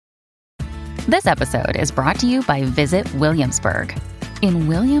This episode is brought to you by Visit Williamsburg. In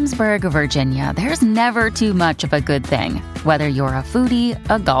Williamsburg, Virginia, there's never too much of a good thing. Whether you're a foodie,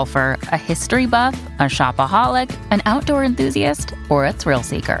 a golfer, a history buff, a shopaholic, an outdoor enthusiast, or a thrill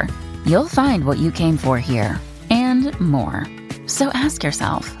seeker, you'll find what you came for here and more. So ask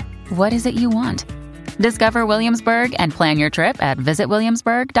yourself, what is it you want? Discover Williamsburg and plan your trip at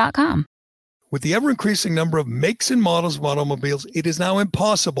visitwilliamsburg.com. With the ever-increasing number of makes and models of automobiles, it is now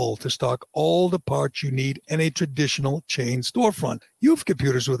impossible to stock all the parts you need in a traditional chain storefront. You have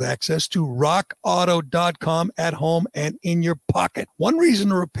computers with access to rockauto.com at home and in your pocket. One reason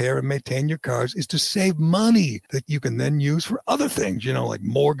to repair and maintain your cars is to save money that you can then use for other things, like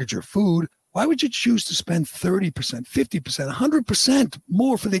mortgage or food. Why would you choose to spend 30%, 50%, 100%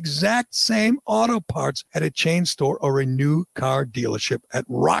 more for the exact same auto parts at a chain store or a new car dealership? At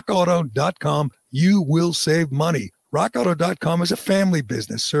rockauto.com, you will save money. RockAuto.com is a family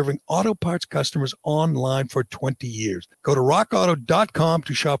business serving auto parts customers online for 20 years. Go to RockAuto.com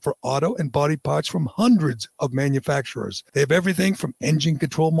to shop for auto and body parts from hundreds of manufacturers. They have everything from engine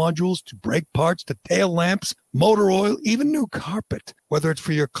control modules to brake parts to tail lamps, motor oil, even new carpet. Whether it's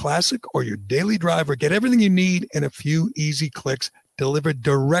for your classic or your daily driver, get everything you need in a few easy clicks delivered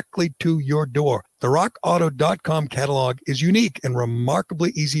directly to your door. The RockAuto.com catalog is unique and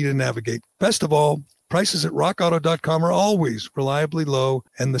remarkably easy to navigate. Best of all, prices at rockauto.com are always reliably low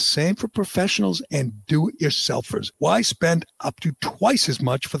and the same for professionals and do-it-yourselfers. Why spend up to twice as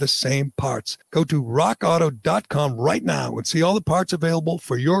much for the same parts? Go to rockauto.com right now and see all the parts available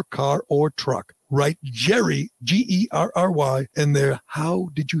for your car or truck. Write Jerry, Gerry, in their How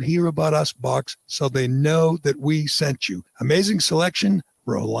Did You Hear About Us box so they know that we sent you. Amazing selection,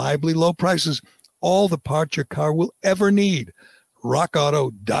 reliably low prices, all the parts your car will ever need.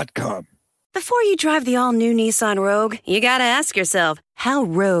 rockauto.com. Before you drive the all-new Nissan Rogue, you gotta ask yourself, how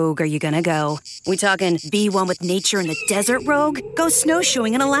rogue are you gonna go? We talking be one with nature in the desert rogue? Go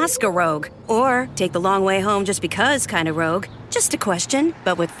snowshoeing in Alaska rogue? Or take the long way home just because kind of rogue? Just a question,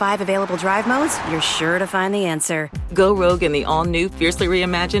 but with 5 available drive modes, you're sure to find the answer. Go rogue in the all-new, fiercely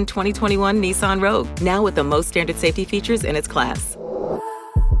reimagined 2021 Nissan Rogue, now with the most standard safety features in its class.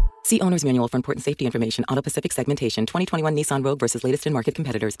 See Owner's Manual for important safety information. Auto-Pacific segmentation. 2021 Nissan Rogue versus latest in-market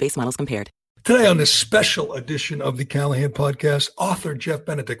competitors. Base models compared. Today on this special edition of the Callahan Podcast, author Jeff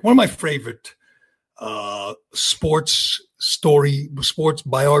Benedict, one of my favorite sports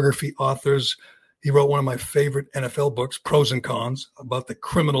biography authors. He wrote one of my favorite NFL books, Pros and Cons, about the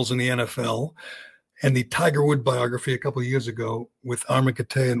criminals in the NFL. And the Tiger Woods biography a couple of years ago with Armin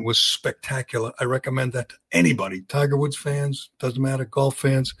Katayan was spectacular. I recommend that to anybody, Tiger Woods fans, doesn't matter, golf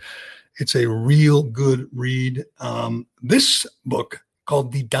fans. It's a real good read. This book,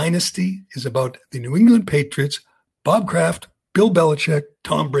 called The Dynasty, is about the New England Patriots, Bob Kraft, Bill Belichick,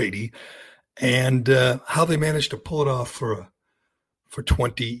 Tom Brady, and how they managed to pull it off for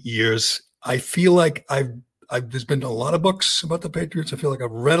 20 years. I feel like there's been a lot of books about the Patriots. I feel like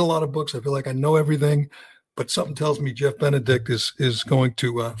I've read a lot of books. I feel like I know everything, but something tells me Jeff Benedict is going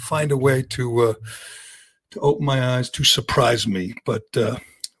to find a way to open my eyes, to surprise me. But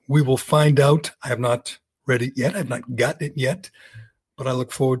we will find out. I have not read it yet. I've not gotten it yet, but I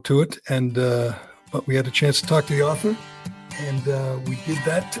look forward to it. And but we had a chance to talk to the author, and we did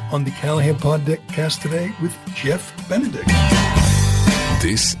that on the Callahan Podcast today with Jeff Benedict.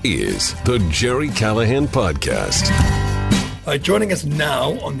 This is the Jerry Callahan Podcast. Joining us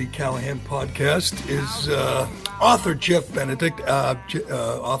now on the Callahan Podcast is author Jeff Benedict,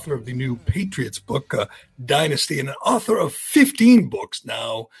 author of the new Patriots book, Dynasty, and an author of 15 books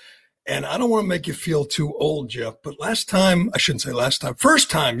now. And I don't want to make you feel too old, Jeff, but first time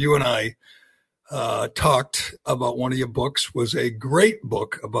you and I talked about one of your books was a great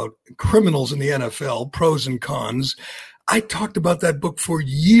book about criminals in the NFL, Pros and Cons. I talked about that book for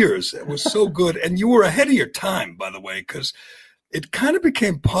years. It was so good. And you were ahead of your time, by the way, because it kind of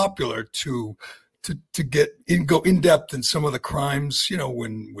became popular to go in depth in some of the crimes,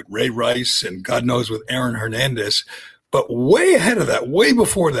 with Ray Rice and God knows with Aaron Hernandez. But way ahead of that, way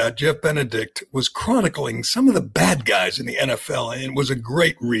before that, Jeff Benedict was chronicling some of the bad guys in the NFL, and it was a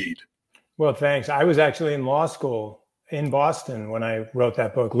great read. Well, thanks. I was actually in law school in Boston when I wrote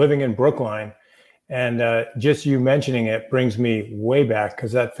that book, living in Brookline. And just you mentioning it brings me way back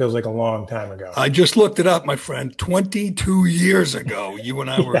because that feels like a long time ago. I just looked it up, my friend. 22 years ago, you and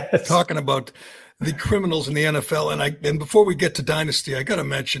I were Yes. talking about the criminals in the NFL. And before we get to Dynasty, I got to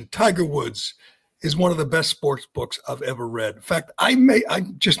mention Tiger Woods is one of the best sports books I've ever read. In fact, I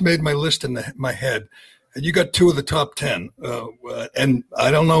just made my list in my head, and you got 2 of the top 10. And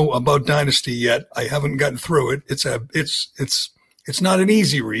I don't know about Dynasty yet. I haven't gotten through it. It's It's not an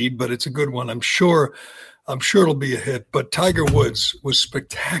easy read, but it's a good one. I'm sure it'll be a hit. But Tiger Woods was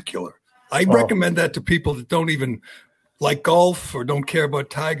spectacular. I recommend that to people that don't even like golf or don't care about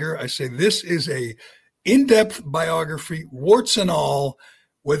Tiger. I say this is a in-depth biography, warts and all.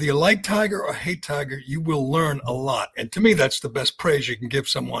 Whether you like Tiger or hate Tiger, you will learn a lot. And to me, that's the best praise you can give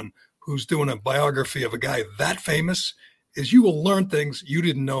someone who's doing a biography of a guy that famous, is you will learn things you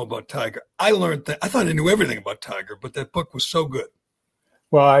didn't know about Tiger. I learned that. I thought I knew everything about Tiger, but that book was so good.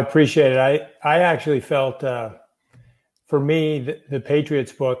 Well, I appreciate it. I actually felt, for me, the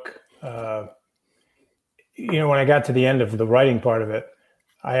Patriots book, when I got to the end of the writing part of it,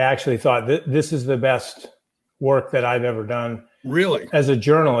 I actually thought this is the best work that I've ever done. Really? As a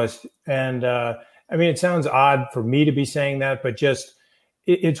journalist. And it sounds odd for me to be saying that, but just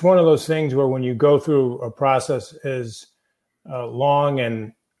it's one of those things where when you go through a process as long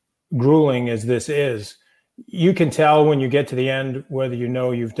and grueling as this is, you can tell when you get to the end whether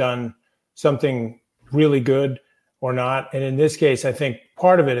you've done something really good or not. And in this case, I think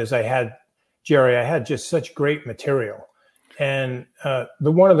part of it is I had just such great material. And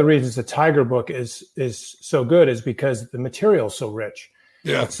one of the reasons the Tiger book is so good is because the material is so rich.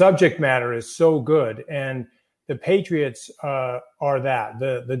 Yeah. The subject matter is so good. And the Patriots are that.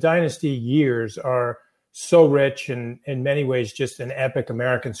 The Dynasty years are so rich and in many ways just an epic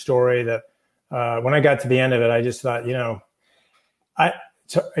American story that when I got to the end of it, I just thought, you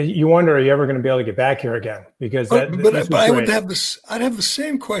wonder, are you ever going to be able to get back here again? Because I'd have the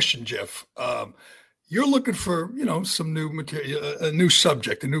same question, Jeff. You're looking for, some new material, a new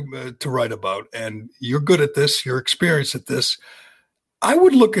subject, to write about, and you're good at this. You're experienced at this. I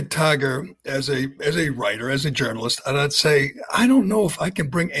would look at Tiger as a writer, as a journalist, and I'd say, I don't know if I can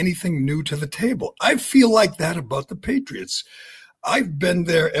bring anything new to the table. I feel like that about the Patriots. I've been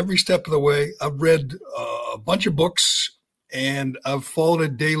there every step of the way. I've read a bunch of books, and I've followed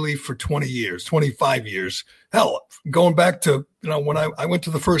it daily for 20 years, 25 years. Hell, going back to, when I went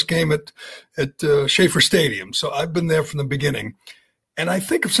to the first game at Schaefer Stadium. So I've been there from the beginning. And I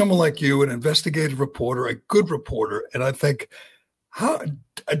think of someone like you, an investigative reporter, a good reporter, and I think, how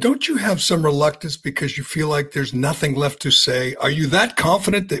don't you have some reluctance because you feel like there's nothing left to say? Are you that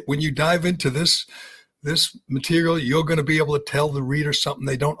confident that when you dive into this material, you're going to be able to tell the reader something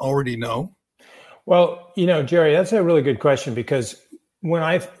they don't already know? Well, Jerry, that's a really good question, because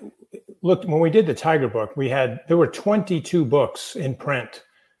when we did the Tiger book, there were 22 books in print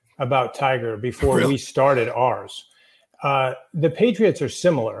about Tiger before we started ours. The Patriots are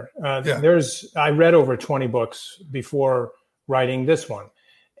similar. I read over 20 books before writing this one.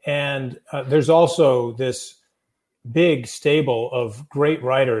 And there's also this big stable of great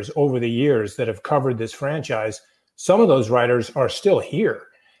writers over the years that have covered this franchise. Some of those writers are still here.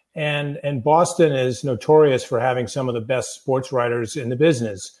 And Boston is notorious for having some of the best sports writers in the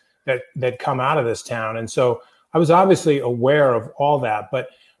business that come out of this town. And so I was obviously aware of all that. But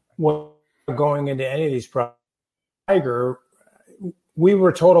when going into any of these projects, Tiger, we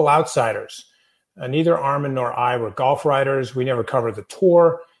were total outsiders. Neither Armin nor I were golf writers. We never covered the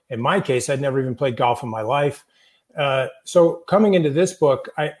tour. In my case, I'd never even played golf in my life. So coming into this book,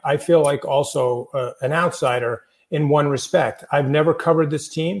 I feel like also an outsider in one respect. I've never covered this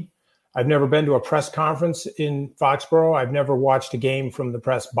team. I've never been to a press conference in Foxborough. I've never watched a game from the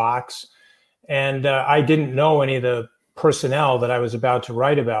press box. And I didn't know any of the personnel that I was about to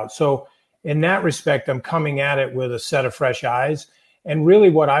write about. So in that respect, I'm coming at it with a set of fresh eyes. And really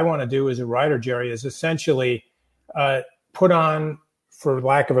what I want to do as a writer, Jerry, is essentially put on, for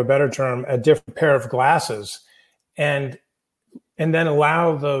lack of a better term, a different pair of glasses and then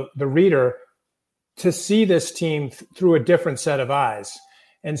allow the reader to see this team through a different set of eyes.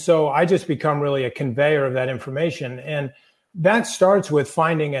 And so I just become really a conveyor of that information. And that starts with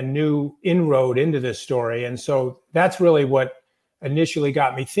finding a new inroad into this story. And so that's really what initially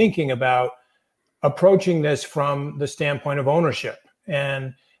got me thinking about approaching this from the standpoint of ownership.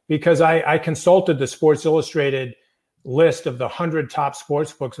 And because I consulted the Sports Illustrated list of the 100 top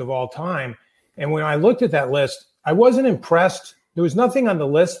sports books of all time. And when I looked at that list, I wasn't impressed. There was nothing on the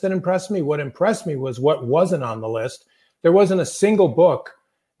list that impressed me. What impressed me was what wasn't on the list. There wasn't a single book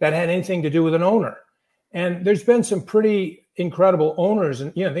that had anything to do with an owner. And there's been some pretty incredible owners.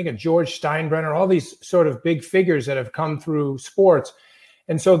 And, think of George Steinbrenner, all these sort of big figures that have come through sports.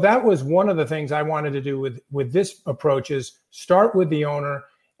 And so that was one of the things I wanted to do with this approach, is start with the owner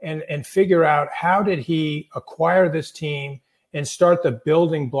and figure out how did he acquire this team and start the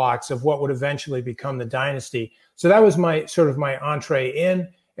building blocks of what would eventually become the dynasty. So that was my entree in,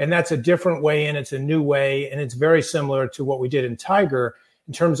 and that's a different way in. It's a new way, and it's very similar to what we did in Tiger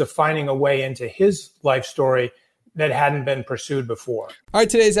in terms of finding a way into his life story, that hadn't been pursued before. All right,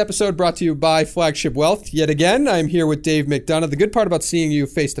 today's episode brought to you by Flagship Wealth. Yet again, I'm here with Dave McDonough. The good part about seeing you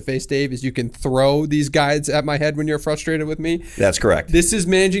face-to-face, Dave, is you can throw these guides at my head when you're frustrated with me. That's correct. This is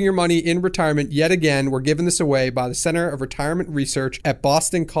Managing Your Money in Retirement. Yet again, we're giving this away by the Center of Retirement Research at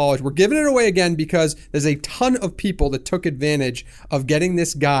Boston College. We're giving it away again because there's a ton of people that took advantage of getting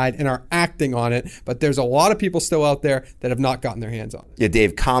this guide and are acting on it, but there's a lot of people still out there that have not gotten their hands on it. Yeah,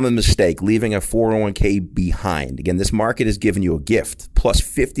 Dave, common mistake, leaving a 401k behind. Again, this market has given you a gift, plus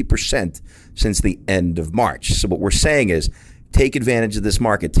 50% since the end of March. So what we're saying is take advantage of this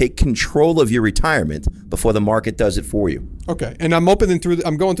market. Take control of your retirement before the market does it for you. Okay, and I'm going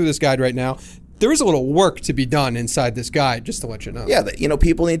through this guide right now. There is a little work to be done inside this guide, just to let you know. Yeah,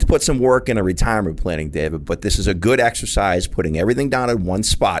 people need to put some work in a retirement planning, David, but this is a good exercise, putting everything down in one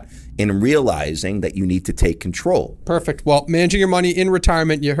spot and realizing that you need to take control. Perfect. Well, managing your money in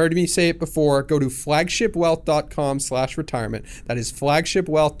retirement, you heard me say it before, go to flagshipwealth.com/retirement. That is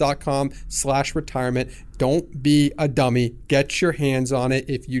flagshipwealth.com/retirement. Don't be a dummy. Get your hands on it.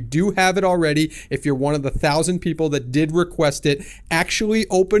 If you do have it already, if you're one of the 1,000 people that did request it, actually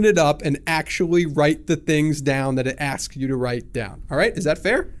open it up and actually write the things down that it asks you to write down. All right? Is that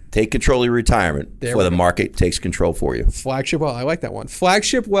fair? Take control of your retirement before the market takes control for you. Flagship Wealth. I like that one.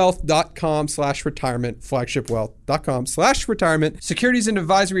 Flagshipwealth.com/retirement. Flagshipwealth.com/retirement. Securities and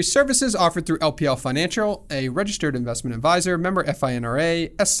advisory services offered through LPL Financial, a registered investment advisor, member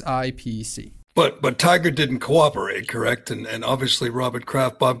FINRA, SIPC. But Tiger didn't cooperate, correct? And obviously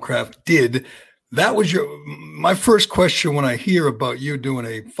Bob Kraft did. That was my first question when I hear about you doing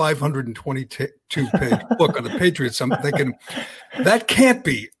a 522-page book on the Patriots. I'm thinking that can't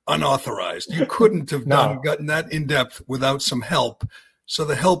be unauthorized. You couldn't have gotten that in depth without some help. So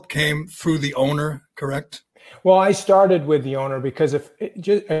the help came through the owner, correct? Well, I started with the owner because if it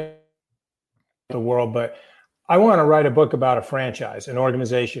just the world, but I want to write a book about a franchise, an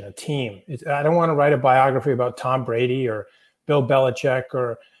organization, a team. I don't want to write a biography about Tom Brady or Bill Belichick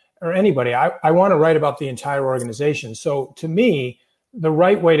or anybody. I want to write about the entire organization. So to me, the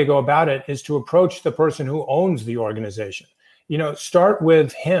right way to go about it is to approach the person who owns the organization. Start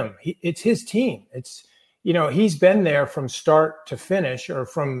with him. It's his team. He's been there from start to finish, or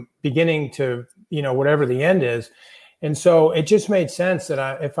from beginning to, whatever the end is. And so it just made sense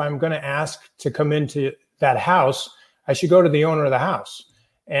that if I'm going to ask to come into that house, I should go to the owner of the house.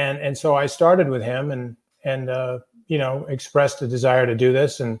 And so I started with him and expressed a desire to do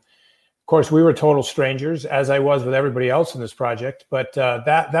this. And of course, we were total strangers, as I was with everybody else in this project. But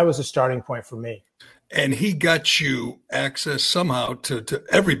that was a starting point for me. And he got you access somehow to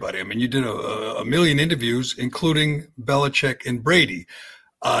everybody. I mean, you did a million interviews, including Belichick and Brady.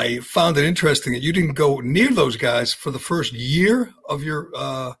 I found it interesting that you didn't go near those guys for the first year of your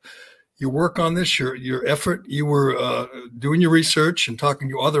work on this, your effort. You were doing your research and talking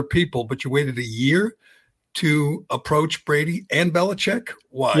to other people, but you waited a year to approach Brady and Belichick?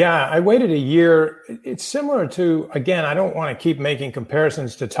 Why? Yeah, I waited a year. It's similar to, again, I don't want to keep making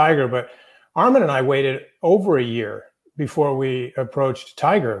comparisons to Tiger, but Armin and I waited over a year before we approached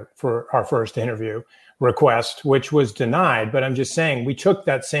Tiger for our first interview request, which was denied. But I'm just saying we took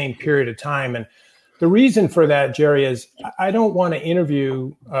that same period of time. And the reason for that, Jerry, is I don't want to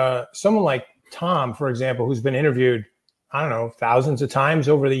interview someone like Tom, for example, who's been interviewed, I don't know, thousands of times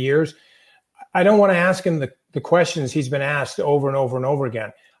over the years. I don't want to ask him the questions he's been asked over and over and over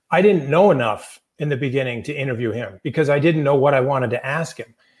again. I didn't know enough in the beginning to interview him because I didn't know what I wanted to ask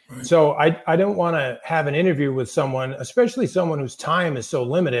him. Right. So I don't want to have an interview with someone, especially someone whose time is so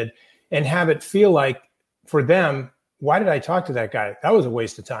limited, and have it feel like for them, why did I talk to that guy? That was a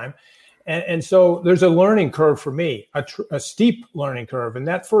waste of time. And so there's a learning curve for me, a steep learning curve. And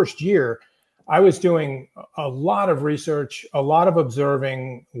that first year, I was doing a lot of research, a lot of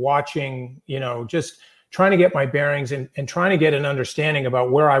observing, watching, just trying to get my bearings and trying to get an understanding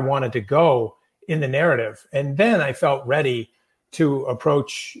about where I wanted to go in the narrative. And then I felt ready to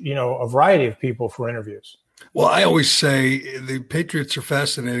approach, a variety of people for interviews. Well, I always say the Patriots are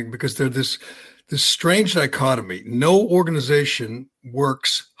fascinating because they're this strange dichotomy. No organization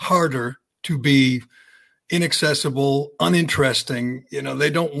works harder to be inaccessible, uninteresting. They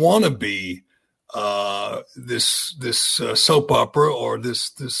don't want to be this soap opera or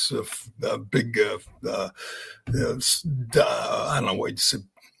this big I don't know what you said,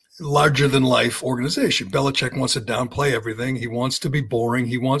 larger than life organization. Belichick wants to downplay everything. He wants to be boring.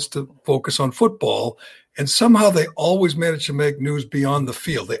 He wants to focus on football. And somehow they always manage to make news beyond the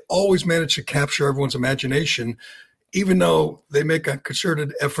field. They always manage to capture everyone's imagination, even though they make a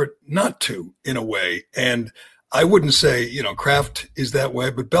concerted effort not to, in a way. And I wouldn't say, Kraft is that way,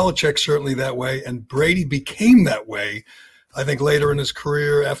 but Belichick's certainly that way. And Brady became that way. I think later in his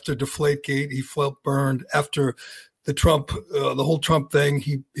career, after Deflategate, he felt burned. After the whole Trump thing,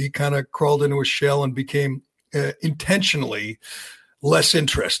 he kind of crawled into a shell and became intentionally less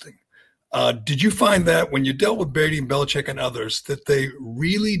interesting. Did you find that when you dealt with Brady and Belichick and others that they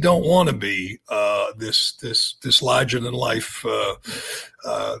really don't want to be this larger than life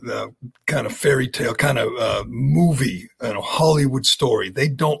kind of fairy tale kind of movie, Hollywood story? They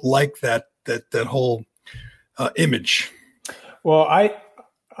don't like that whole image. Well, I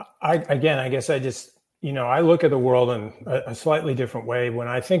guess I just I look at the world in a slightly different way. When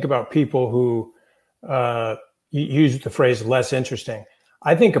I think about people who use the phrase less interesting,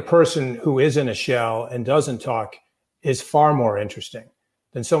 I think a person who is in a shell and doesn't talk is far more interesting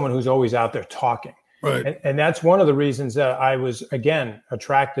than someone who's always out there talking. Right. And that's one of the reasons that I was, again,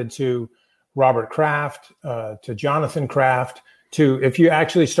 attracted to Robert Kraft, to Jonathan Kraft, if you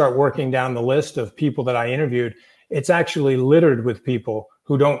actually start working down the list of people that I interviewed, it's actually littered with people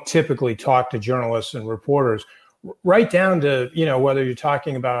who don't typically talk to journalists and reporters, right down to, whether you're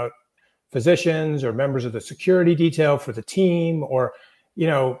talking about physicians or members of the security detail for the team, or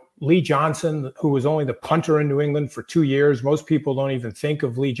Lee Johnson, who was only the punter in New England for 2 years. Most people don't even think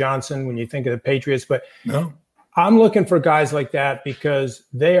of Lee Johnson when you think of the Patriots, but no. I'm looking for guys like that because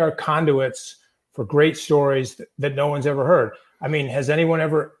they are conduits for great stories that no one's ever heard. I mean, has anyone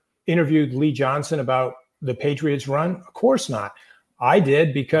ever interviewed Lee Johnson about the Patriots run? Of course not. I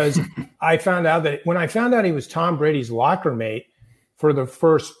did, because I found out that when I found out he was Tom Brady's locker mate for the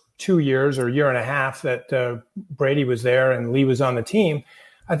first 2 years or year and a half that Brady was there and Lee was on the team,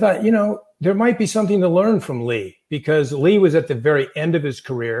 I thought, there might be something to learn from Lee, because Lee was at the very end of his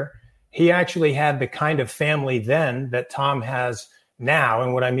career. He actually had the kind of family then that Tom has now.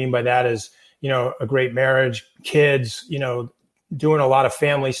 And what I mean by that is, a great marriage, kids, doing a lot of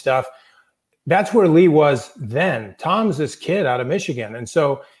family stuff. That's where Lee was then. Tom's this kid out of Michigan. And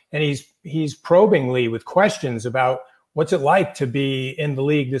he's probing Lee with questions about what's it like to be in the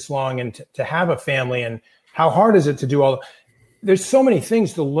league this long and to have a family, and how hard is it to do all. There's so many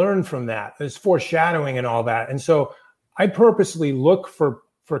things to learn from that. There's foreshadowing and all that. And so I purposely look for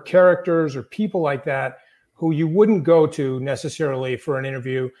characters or people like that who you wouldn't go to necessarily for an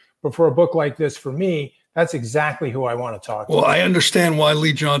interview, but for a book like this, for me, that's exactly who I want to talk to. Well, I understand why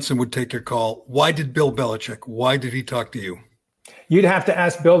Lee Johnson would take your call. Why did Bill Belichick? Why did he talk to you? You'd have to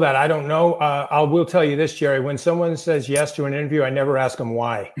ask Bill that. I don't know. I will tell you this, Jerry. When someone says yes to an interview, I never ask them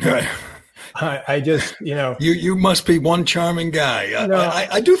why. I just, You must be one charming guy.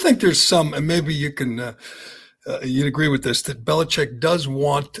 I do think there's some, and maybe you can, you'd agree with this, that Belichick does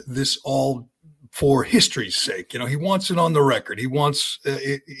want this all for history's sake. He wants it on the record. He wants,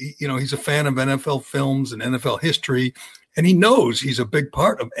 he's a fan of NFL films and NFL history, and he knows he's a big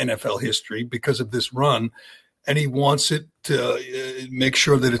part of NFL history because of this run. And he wants it to make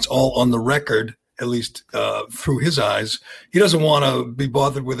sure that it's all on the record, at least through his eyes. He doesn't want to be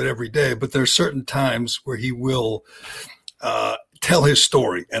bothered with it every day, but there are certain times where he will tell his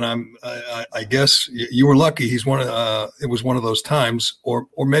story. And I guess you were lucky. It was one of those times, or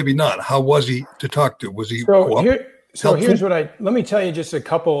maybe not. How was he to talk to? Was he here's let me tell you just a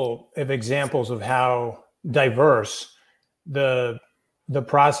couple of examples of how diverse the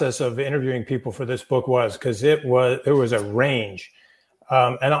process of interviewing people for this book was, because there was a range.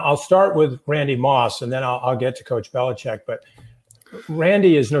 And I'll start with Randy Moss, and then I'll get to Coach Belichick. But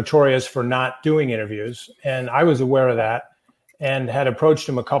Randy is notorious for not doing interviews, and I was aware of that and had approached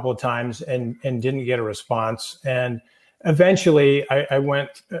him a couple of times and didn't get a response. And eventually I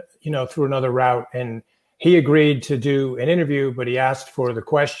went, through another route, and he agreed to do an interview, but he asked for the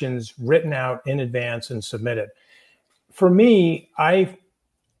questions written out in advance and submitted. For me, I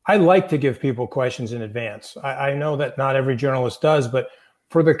like to give people questions in advance. I know that not every journalist does, but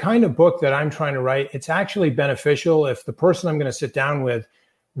for the kind of book that I'm trying to write, it's actually beneficial if the person I'm going to sit down with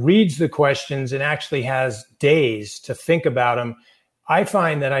reads the questions and actually has days to think about them. I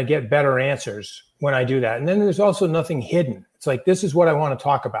find that I get better answers when I do that. And then there's also nothing hidden. It's like, this is what I want to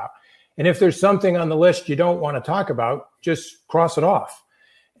talk about. And if there's something on the list you don't want to talk about, just cross it off.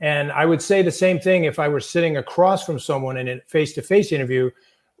 And I would say the same thing if I were sitting across from someone in a face-to-face interview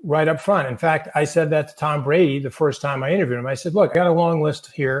right up front. In fact, I said that to Tom Brady the first time I interviewed him. I said, look, I got a long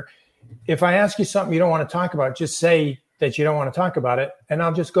list here. If I ask you something you don't want to talk about, just say that you don't want to talk about it, and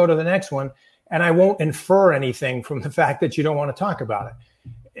I'll just go to the next one. And I won't infer anything from the fact that you don't want to talk about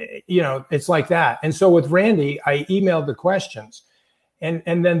it. It's like that. And so with Randy, I emailed the questions. And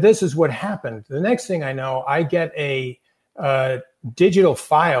then this is what happened. The next thing I know, I get a digital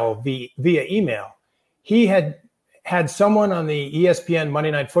file via email. he had someone on the ESPN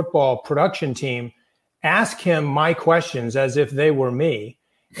Monday Night Football production team ask him my questions as if they were me.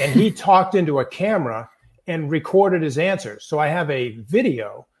 And he talked into a camera and recorded his answers. So I have a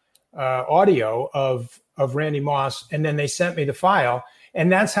video, audio of Randy Moss, and then they sent me the file.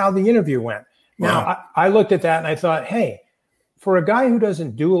 And that's how the interview went. Now, wow. I looked at that and I thought, hey, for a guy who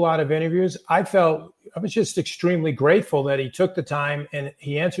doesn't do a lot of interviews, I was just extremely grateful that he took the time and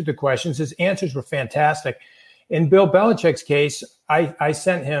he answered the questions. His answers were fantastic. In Bill Belichick's case, I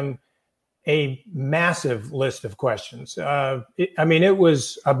sent him a massive list of questions. It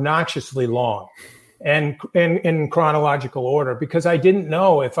was obnoxiously long and in chronological order, because I didn't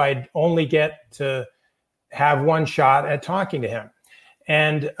know if I'd only get to have one shot at talking to him.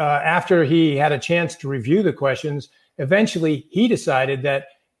 And after he had a chance to review the questions, eventually he decided that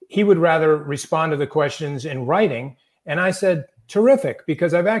he would rather respond to the questions in writing. And I said, terrific,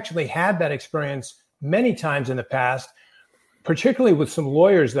 because I've actually had that experience many times in the past, particularly with some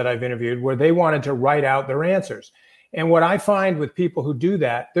lawyers that I've interviewed where they wanted to write out their answers. And what I find with people who do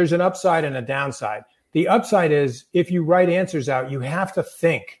that, there's an upside and a downside. The upside is if you write answers out, you have to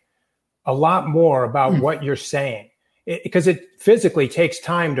think a lot more about what you're saying, because it physically takes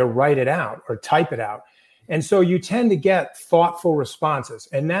time to write it out or type it out. And so you tend to get thoughtful responses.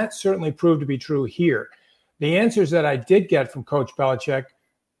 And that certainly proved to be true here. The answers that I did get from Coach Belichick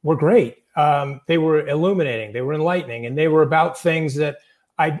were great. They were illuminating, they were enlightening, and they were about things that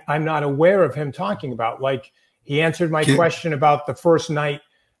I'm not aware of him talking about. Like, he answered my question about the first night,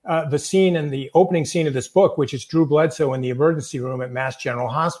 the scene in the opening scene of this book, which is Drew Bledsoe in the emergency room at Mass General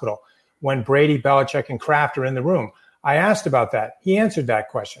Hospital, when Brady, Belichick, and Kraft are in the room. I asked about that. He answered that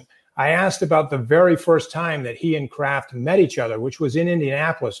question. I asked about the very first time that he and Kraft met each other, which was in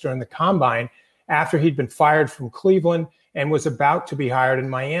Indianapolis during the Combine after he'd been fired from Cleveland and was about to be hired in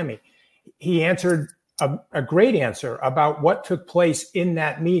Miami. He answered a great answer about what took place in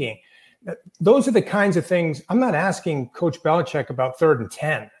that meeting. Those are the kinds of things. I'm not asking Coach Belichick about 3rd and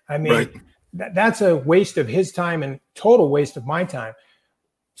 10. I mean, right. That's a waste of his time and total waste of my time.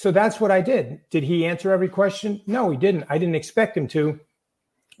 So that's what I did. Did he answer every question? No, he didn't. I didn't expect him to,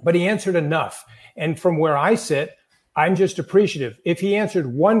 but he answered enough. And from where I sit, I'm just appreciative. If he answered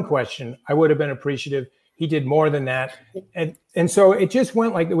one question, I would have been appreciative. He did more than that. And so it just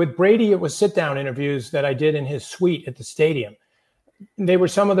went like, with Brady, it was sit-down interviews that I did in his suite at the stadium. They were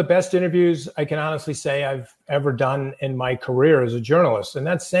some of the best interviews I can honestly say I've ever done in my career as a journalist. And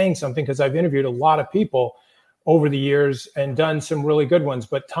that's saying something, because I've interviewed a lot of people over the years and done some really good ones.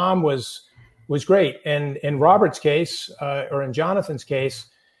 But Tom was great. And in Robert's case, or in Jonathan's case,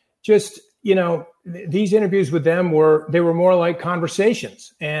 just, these interviews with them were more like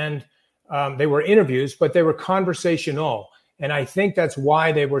conversations. And they were interviews, but they were conversational. And I think that's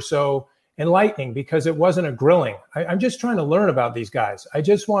why they were so enlightening, because it wasn't a grilling. I'm just trying to learn about these guys. I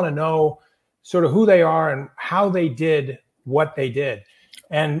just want to know sort of who they are and how they did what they did.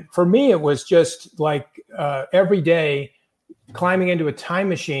 And for me, it was just like every day climbing into a time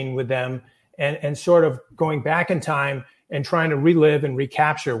machine with them and sort of going back in time and trying to relive and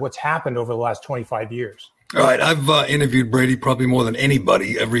recapture what's happened over the last 25 years. All right. I've interviewed Brady probably more than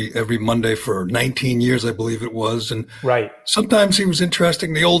anybody every Monday for 19 years, I believe it was. And right. Sometimes he was interesting.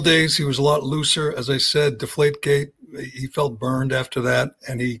 In the old days, he was a lot looser. As I said, Deflategate, he felt burned after that,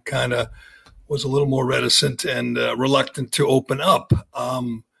 and he kind of was a little more reticent and reluctant to open up.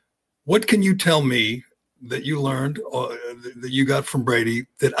 What can you tell me that you learned or that you got from Brady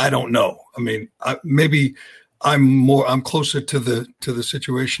that I don't know? I mean, maybe I'm closer to the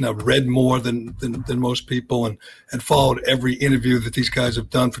situation. I've read more than most people and followed every interview that these guys have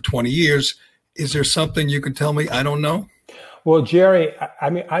done for 20 years. Is there something you can tell me I don't know? Well, Jerry, I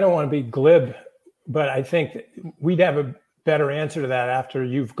mean, I don't want to be glib, but I think we'd have a better answer to that after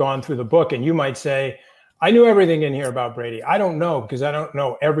you've gone through the book. And you might say, I knew everything in here about Brady. I don't know, because I don't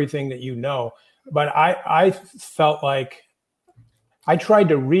know everything that you know. But I felt like I tried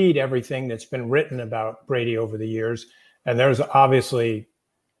to read everything that's been written about Brady over the years, and there's obviously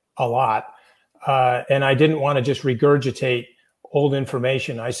a lot. And I didn't want to just regurgitate old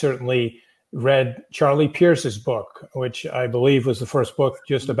information. I certainly read Charlie Pierce's book, which I believe was the first book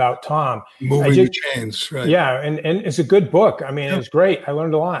just about Tom. Moving the Chains, right? Yeah, and it's a good book. I mean, It was great. I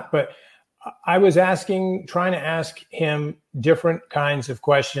learned a lot. But I was trying to ask him different kinds of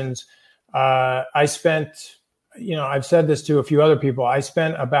questions. I spent, I've said this to a few other people. I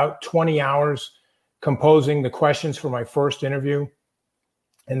spent about 20 hours composing the questions for my first interview.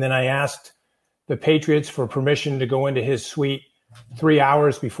 And then I asked the Patriots for permission to go into his suite 3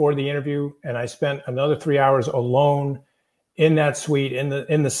 hours before the interview. And I spent another 3 hours alone in that suite, in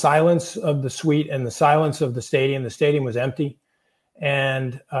the silence of the suite and the silence of the stadium was empty.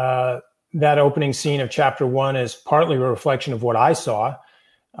 And that opening scene of chapter 1 is partly a reflection of what I saw.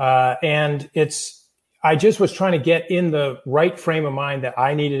 And I just was trying to get in the right frame of mind that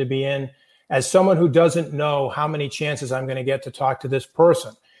I needed to be in as someone who doesn't know how many chances I'm going to get to talk to this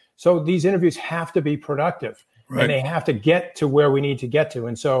person. So these interviews have to be productive, right, and they have to get to where we need to get to.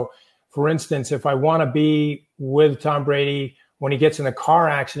 And so, for instance, if I want to be with Tom Brady when he gets in a car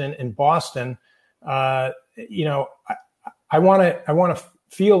accident in Boston, I want to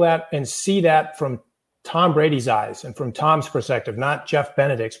feel that and see that from Tom Brady's eyes and from Tom's perspective, not Jeff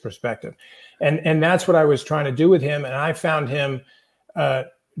Benedict's perspective. And that's what I was trying to do with him. And I found him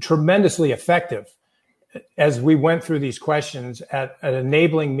tremendously effective as we went through these questions at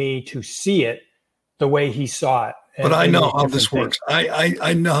enabling me to see it the way he saw it. But I know how this works.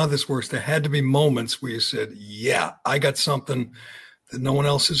 I know how this works. There had to be moments where you said, yeah, I got something that no one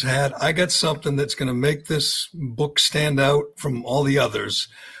else has had. I got something that's going to make this book stand out from all the others,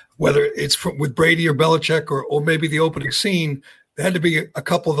 whether it's with Brady or Belichick or maybe the opening scene. There had to be a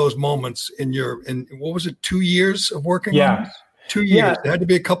couple of those moments in what was it, 2 years of working on this? 2 years. Yeah. There had to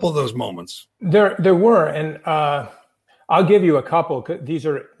be a couple of those moments. There were, and I'll give you a couple. These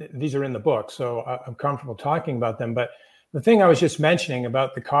are in the book, so I'm comfortable talking about them. But the thing I was just mentioning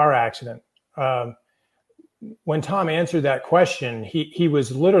about the car accident, when Tom answered that question, he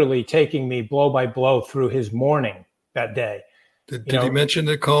was literally taking me blow by blow through his morning that day. Did he mention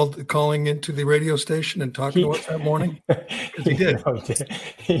that calling into the radio station and talking to us that morning? Because he did.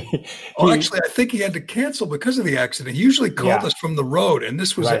 Actually, I think he had to cancel because of the accident. He usually called us from the road, and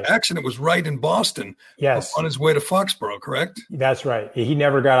this was an accident was right in Boston. Yes, on his way to Foxborough, correct? That's right. He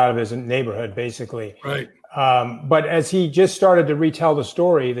never got out of his neighborhood, basically. Right. But as he just started to retell the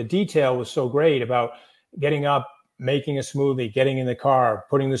story, the detail was so great about getting up, making a smoothie, getting in the car,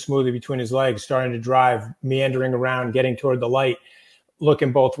 putting the smoothie between his legs, starting to drive, meandering around, getting toward the light,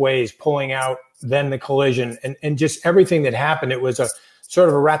 looking both ways, pulling out, then the collision, and just everything that happened. It was a sort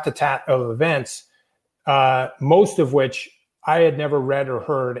of a rat-a-tat of events, most of which I had never read or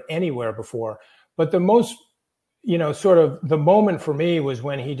heard anywhere before. But the most, sort of the moment for me was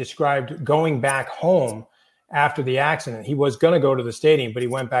when he described going back home after the accident. He was going to go to the stadium, but he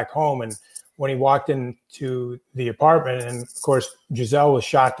went back home, and when he walked into the apartment, and of course, Giselle was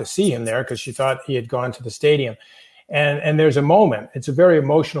shocked to see him there because she thought he had gone to the stadium. And there's a moment, it's a very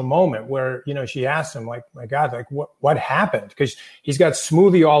emotional moment where, she asked him, like, my God, like what happened? Because he's got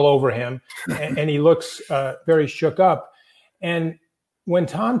smoothie all over him and he looks very shook up. And when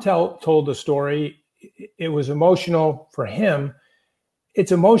Tom told the story, it was emotional for him.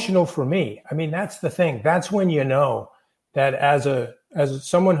 It's emotional for me. I mean, that's the thing. That's when you know that as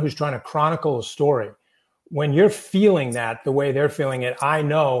someone who's trying to chronicle a story, when you're feeling that the way they're feeling it, I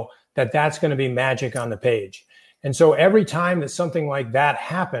know that that's going to be magic on the page. And so every time that something like that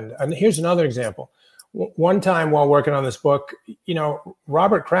happened, and here's another example. One time while working on this book,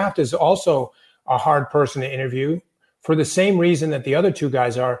 Robert Kraft is also a hard person to interview for the same reason that the other two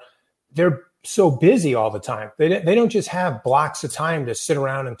guys are. They're so busy all the time. They don't just have blocks of time to sit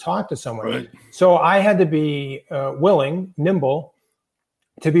around and talk to someone. Right. So I had to be nimble,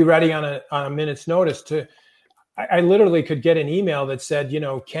 to be ready on a minute's notice. I literally could get an email that said,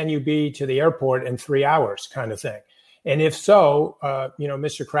 can you be to the airport in 3 hours, kind of thing. And if so,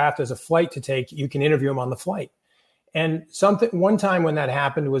 Mr. Kraft has a flight to take. You can interview him on the flight. And one time when that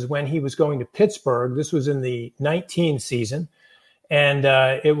happened was when he was going to Pittsburgh. This was in the 19 season. And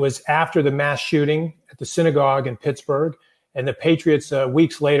it was after the mass shooting at the synagogue in Pittsburgh. And the Patriots,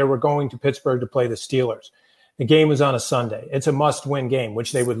 weeks later, were going to Pittsburgh to play the Steelers. The game was on a Sunday. It's a must-win game,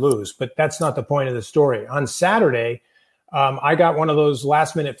 which they would lose. But that's not the point of the story. On Saturday, I got one of those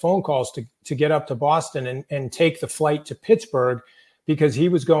last-minute phone calls to get up to Boston and take the flight to Pittsburgh because he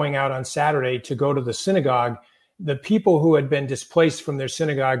was going out on Saturday to go to the synagogue. The people who had been displaced from their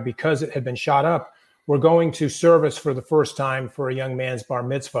synagogue because it had been shot up were going to service for the first time for a young man's bar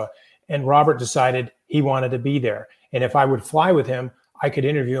mitzvah. And Robert decided he wanted to be there. And if I would fly with him, I could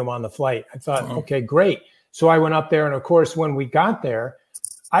interview him on the flight. I thought, okay, great. So I went up there. And of course, when we got there,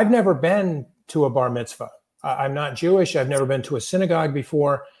 I've never been to a bar mitzvah. I'm not Jewish. I've never been to a synagogue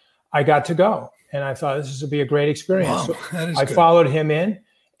before. I got to go. And I thought this would be a great experience. Wow, so I followed him in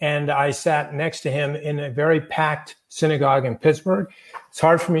and I sat next to him in a very packed synagogue in Pittsburgh. It's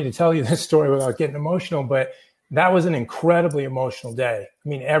hard for me to tell you this story without getting emotional, but that was an incredibly emotional day. I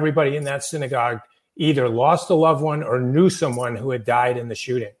mean, everybody in that synagogue either lost a loved one or knew someone who had died in the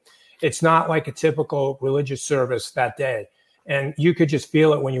shooting. It's not like a typical religious service that day. And you could just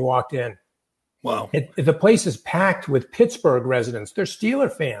feel it when you walked in. Wow. The place is packed with Pittsburgh residents. They're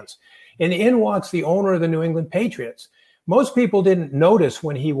Steeler fans. And in walks the owner of the New England Patriots. Most people didn't notice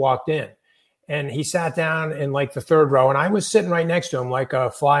when he walked in. And he sat down in like the third row, and I was sitting right next to him like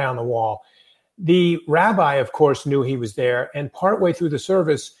a fly on the wall. The rabbi, of course, knew he was there, and partway through the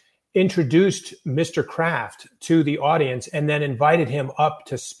service introduced Mr. Kraft to the audience and then invited him up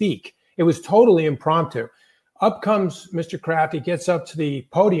to speak. It was totally impromptu. Up comes Mr. Kraft. He gets up to the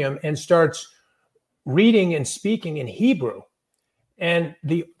podium and starts reading and speaking in Hebrew. And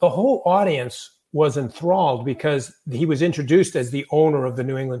the whole audience was enthralled because he was introduced as the owner of the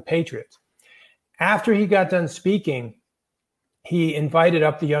New England Patriots. After he got done speaking, he invited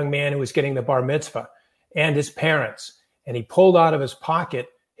up the young man who was getting the bar mitzvah and his parents. And he pulled out of his pocket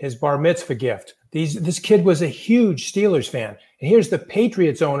his bar mitzvah gift. This kid was a huge Steelers fan. And here's the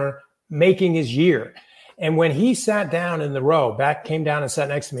Patriots owner making his year. And when he sat down in the row, came down and sat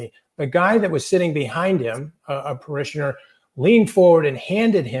next to me, the guy that was sitting behind him, a parishioner, leaned forward and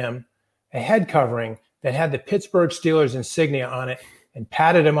handed him a head covering that had the Pittsburgh Steelers insignia on it and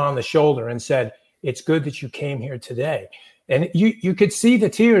patted him on the shoulder and said, "It's good that you came here today." And you could see the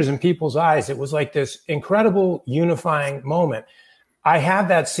tears in people's eyes. It was like this incredible unifying moment. I have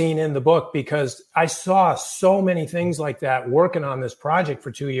that scene in the book because I saw so many things like that working on this project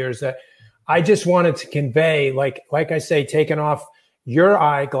for 2 years that I just wanted to convey, like I say, taking off your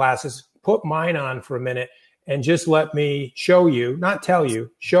eyeglasses, put mine on for a minute, and just let me show you, not tell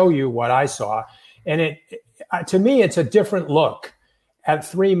you, show you what I saw. And to me, it's a different look at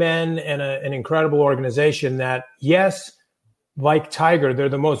three men and an incredible organization that, yes, like Tiger, they're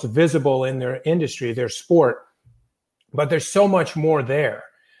the most visible in their industry, their sport, but there's so much more there.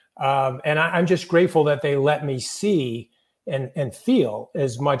 And I'm just grateful that they let me see and feel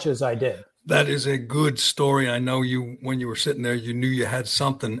as much as I did. That is a good story. I know when you were sitting there, you knew you had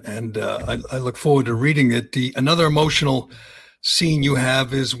something, and I look forward to reading it. Another emotional scene you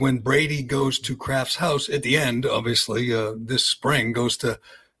have is when Brady goes to Kraft's house at the end, obviously, this spring, goes to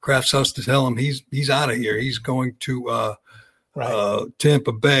Kraft's house to tell him he's out of here. He's going to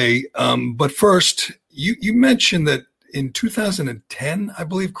Tampa Bay. But first, you mentioned that in 2010, I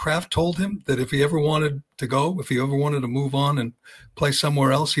believe Kraft told him that if he ever wanted to go, if he ever wanted to move on and play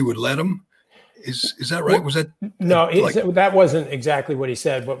somewhere else, he would let him. Is that right? Was that no? That wasn't exactly what he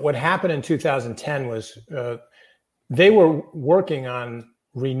said. But what happened in 2010 was they were working on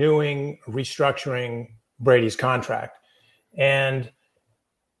restructuring Brady's contract, and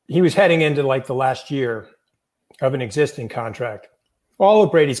he was heading into like the last year of an existing contract. All of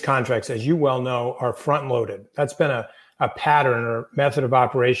Brady's contracts, as you well know, are front-loaded. That's been a pattern or method of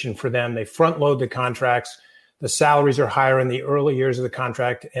operation for them. They front-load the contracts. The salaries are higher in the early years of the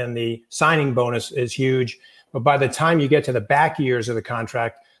contract, and the signing bonus is huge. But by the time you get to the back years of the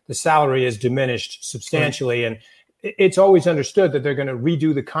contract, the salary is diminished substantially. Right. And it's always understood that they're going to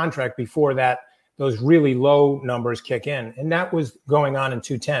redo the contract before those really low numbers kick in. And that was going on in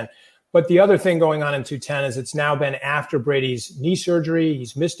 2010. But the other thing going on in 2010 is it's now been after Brady's knee surgery.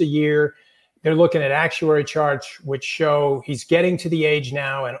 He's missed a year. They're looking at actuary charts, which show he's getting to the age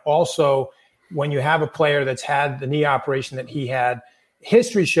now. And also, when you have a player that's had the knee operation that he had,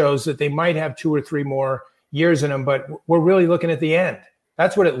 history shows that they might have 2 or 3 more years in them, but we're really looking at the end.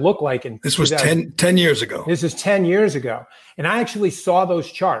 That's what it looked like. This was 10 years ago. This is 10 years ago. And I actually saw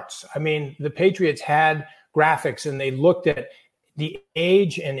those charts. I mean, the Patriots had graphics, and they looked at the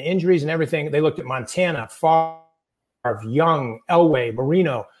age and injuries and everything. They looked at Montana, Favre, Young, Elway,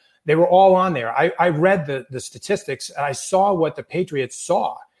 Marino. They were all on there. I read the statistics. I saw what the Patriots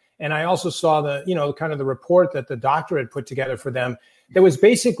saw. And I also saw kind of the report that the doctor had put together for them that was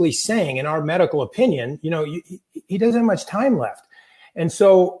basically saying, in our medical opinion, he doesn't have much time left. And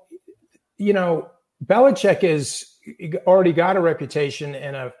so, Belichick is already got a reputation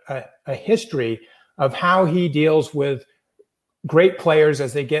and a history of how he deals with great players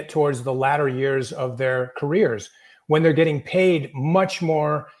as they get towards the latter years of their careers, when they're getting paid much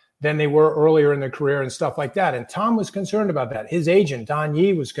more than they were earlier in their career and stuff like that. And Tom was concerned about that. His agent, Don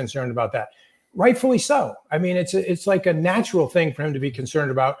Yee, was concerned about that. Rightfully so. I mean, it's like a natural thing for him to be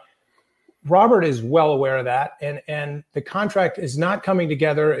concerned about. Robert is well aware of that. And the contract is not coming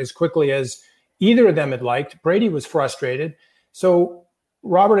together as quickly as either of them had liked. Brady was frustrated. So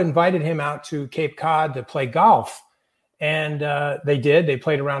Robert invited him out to Cape Cod to play golf. And they did. They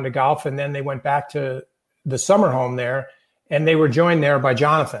played a round of golf, and then they went back to the summer home there. And they were joined there by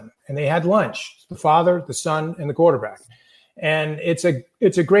Jonathan, and they had lunch, the father, the son, and the quarterback. And it's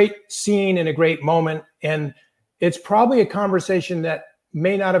a great scene and a great moment. And it's probably a conversation that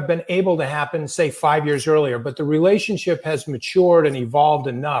may not have been able to happen, say, 5 years earlier, but the relationship has matured and evolved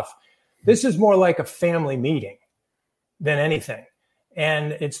enough This is more like a family meeting than anything.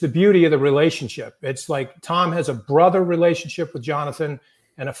 And it's the beauty of the relationship. It's like Tom has a brother relationship with Jonathan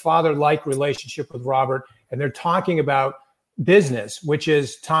and a father-like relationship with Robert. And they're talking about business, which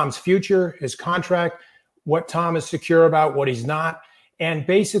is Tom's future, his contract, what Tom is secure about, what he's not. And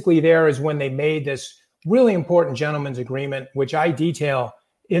basically there is when they made this really important gentleman's agreement, which I detail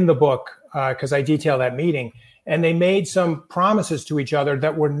in the book because I detail that meeting. And they made some promises to each other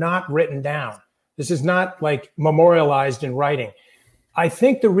that were not written down. This is not like memorialized in writing. I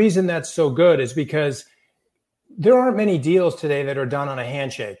think the reason that's so good is because there aren't many deals today that are done on a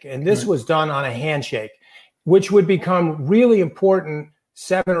handshake. And this was done on a handshake, which would become really important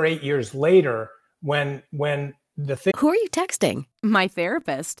 7 or 8 years later when the thing. Who are you texting? My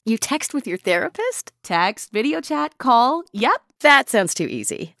therapist. You text with your therapist? Text, video chat, call. Yep. That sounds too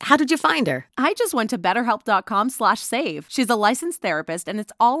easy. How did you find her? I just went to betterhelp.com/save. She's a licensed therapist and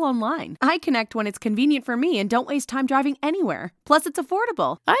it's all online. I connect when it's convenient for me and don't waste time driving anywhere. Plus, it's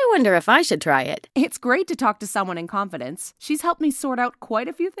affordable. I wonder if I should try it. It's great to talk to someone in confidence. She's helped me sort out quite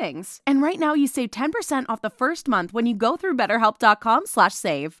a few things. And right now you save 10% off the first month when you go through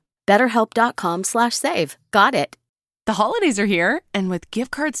betterhelp.com/save. BetterHelp.com/save. Got it. The holidays are here, and with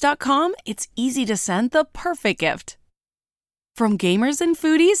giftcards.com, it's easy to send the perfect gift. From gamers and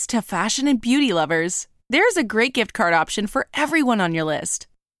foodies to fashion and beauty lovers, there's a great gift card option for everyone on your list.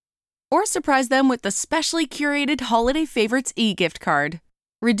 Or surprise them with the specially curated Holiday Favorites e-gift card.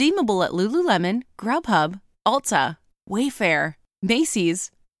 Redeemable at Lululemon, Grubhub, Ulta, Wayfair,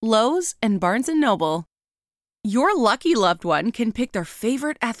 Macy's, Lowe's, and Barnes & Noble. Your lucky loved one can pick their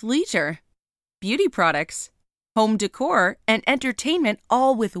favorite athleisure, beauty products, home decor, and entertainment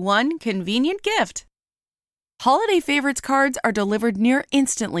all with one convenient gift. Holiday Favorites cards are delivered near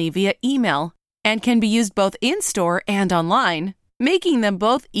instantly via email and can be used both in-store and online, making them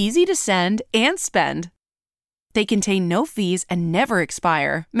both easy to send and spend. They contain no fees and never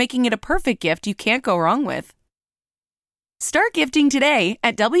expire, making it a perfect gift you can't go wrong with. Start gifting today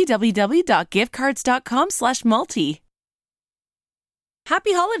at www.giftcards.com/multi.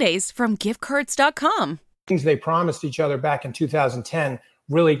 Happy holidays from giftcards.com. Things they promised each other back in 2010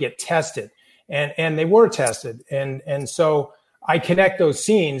 really get tested. And they were tested. And so I connect those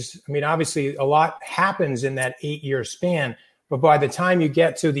scenes. I mean, obviously, a lot happens in that 8-year span. But by the time you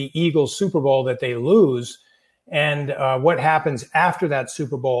get to the Eagles Super Bowl that they lose and what happens after that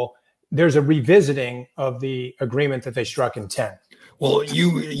Super Bowl, there's a revisiting of the agreement that they struck in 10. Well,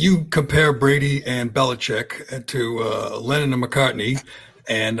 you compare Brady and Belichick to Lennon and McCartney.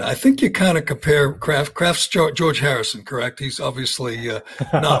 And I think you kind of compare Kraft's George Harrison, correct? He's obviously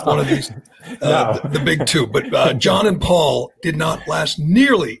not one of these, the big two. But John and Paul did not last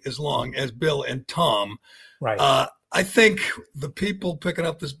nearly as long as Bill and Tom. Right. I think the people picking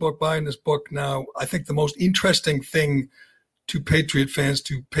up this book, buying this book now, I think the most interesting thing to Patriot fans,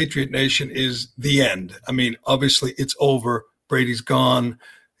 to Patriot Nation, is the end. I mean, obviously it's over. Brady's gone.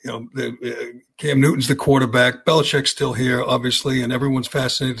 You know, Cam Newton's the quarterback. Belichick's still here, obviously, and everyone's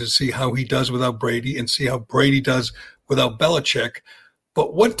fascinated to see how he does without Brady and see how Brady does without Belichick.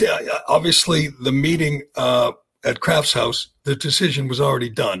 But what, obviously, the meeting at Kraft's house, the decision was already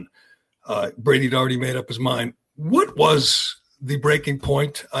done. Brady had already made up his mind. What was the breaking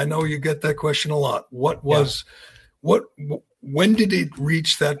point? I know you get that question a lot. When did it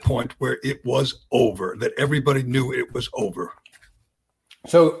reach that point where it was over, that everybody knew it was over?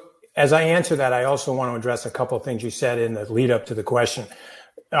 So as I answer that, I also want to address a couple of things you said in the lead up to the question.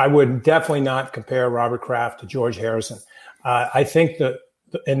 I would definitely not compare Robert Kraft to George Harrison. I think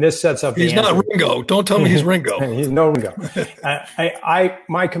and this sets up. He's not Ringo. Don't tell me he's Ringo. He's no Ringo.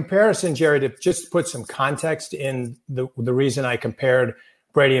 My comparison, Jerry, to just put some context in the reason I compared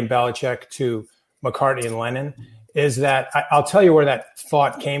Brady and Belichick to McCartney and Lennon is that I'll tell you where that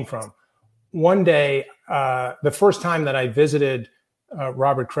thought came from. One day, the first time that I visited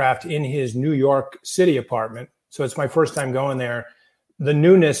Robert Kraft in his New York City apartment. So it's my first time going there. The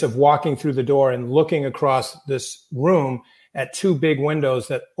newness of walking through the door and looking across this room at two big windows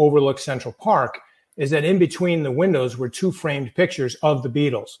that overlook Central Park is that in between the windows were two framed pictures of the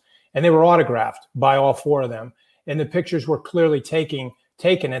Beatles. And they were autographed by all four of them. And the pictures were clearly taken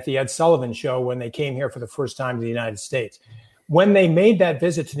at the Ed Sullivan Show when they came here for the first time to the United States. When they made that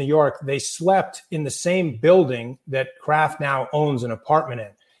visit to New York, they slept in the same building that Kraft now owns an apartment in.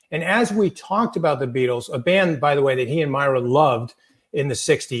 And as we talked about the Beatles, a band, by the way, that he and Myra loved in the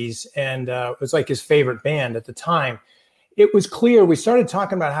 60s, and it was like his favorite band at the time, it was clear we started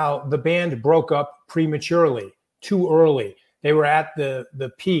talking about how the band broke up prematurely, too early. They were at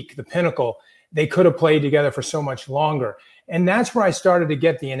the peak, the pinnacle. They could have played together for so much longer. And that's where I started to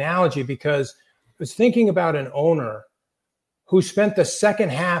get the analogy, because I was thinking about an owner who spent the second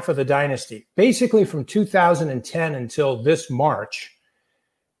half of the dynasty, basically from 2010 until this March.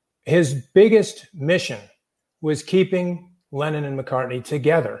 His biggest mission was keeping Lennon and McCartney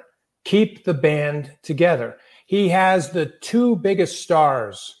together, keep the band together. He has the two biggest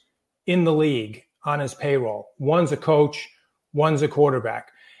stars in the league on his payroll. One's a coach, one's a quarterback.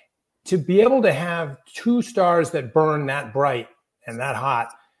 To be able to have two stars that burn that bright and that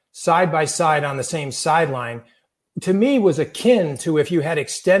hot side by side on the same sideline, to me was akin to if you had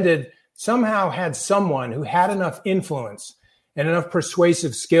somehow had someone who had enough influence and enough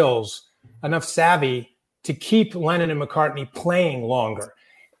persuasive skills, enough savvy to keep Lennon and McCartney playing longer.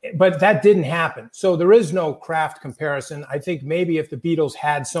 But that didn't happen. So there is no Kraft comparison. I think maybe if the Beatles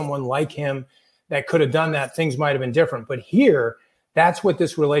had someone like him that could have done that, things might have been different. But here, that's what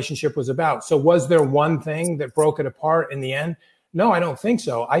this relationship was about. So was there one thing that broke it apart in the end? No, I don't think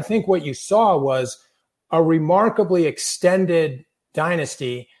so. I think what you saw was a remarkably extended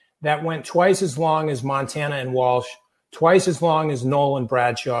dynasty that went twice as long as Montana and Walsh, twice as long as Noel and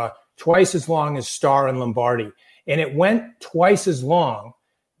Bradshaw, twice as long as Starr and Lombardi. And it went twice as long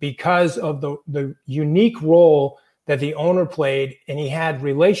because of the unique role that the owner played, and he had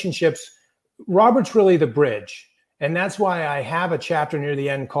relationships. Robert's really the bridge. And that's why I have a chapter near the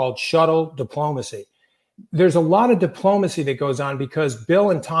end called Shuttle Diplomacy. There's a lot of diplomacy that goes on because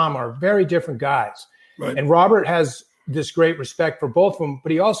Bill and Tom are very different guys. Right. And Robert has this great respect for both of them,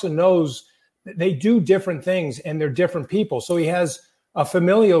 but he also knows that they do different things and they're different people. So he has a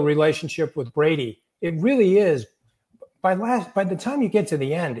familial relationship with Brady. It really is. By the time you get to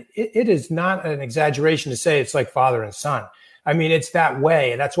the end, it is not an exaggeration to say it's like father and son. I mean, it's that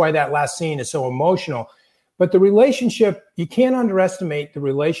way. And that's why that last scene is so emotional. But the relationship, you can't underestimate the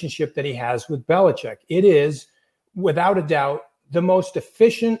relationship that he has with Belichick. It is, without a doubt, the most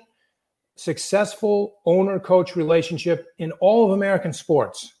efficient, successful owner-coach relationship in all of American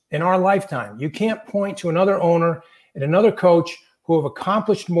sports in our lifetime. You can't point to another owner and another coach who have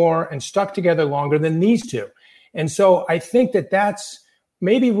accomplished more and stuck together longer than these two. And so I think that's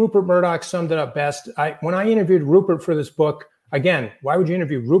maybe Rupert Murdoch summed it up best. When I interviewed Rupert for this book, again, why would you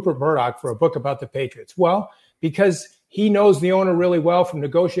interview Rupert Murdoch for a book about the Patriots? Well, because he knows the owner really well from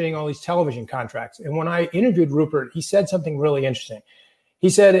negotiating all these television contracts. And when I interviewed Rupert, he said something really interesting. He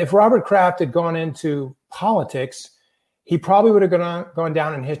said if Robert Kraft had gone into politics, he probably would have gone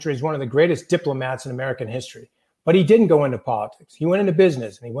down in history as one of the greatest diplomats in American history. But he didn't go into politics. He went into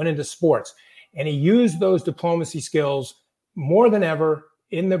business and he went into sports. And he used those diplomacy skills more than ever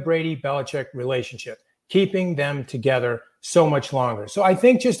in the Brady-Belichick relationship, keeping them together so much longer. So I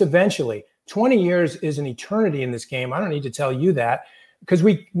think just eventually, 20 years is an eternity in this game. I don't need to tell you that because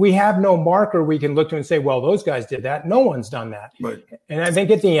we have no marker we can look to and say, well, those guys did that. No one's done that. Right. And I think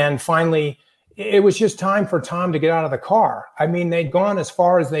at the end, finally, it was just time for Tom to get out of the car. I mean, they'd gone as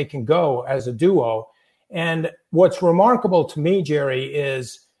far as they can go as a duo. And what's remarkable to me, Jerry,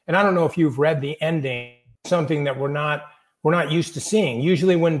 is, and I don't know if you've read the ending, something that we're not used to seeing.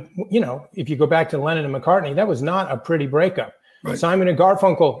 Usually when, if you go back to Lennon and McCartney, that was not a pretty breakup. Right. Simon and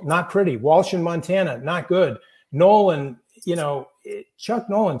Garfunkel, not pretty. Walsh and Montana, not good. Nolan, Chuck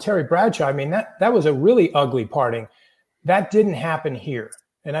Nolan, Terry Bradshaw. I mean, that was a really ugly parting. That didn't happen here.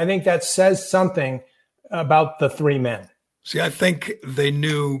 And I think that says something about the three men. See, I think they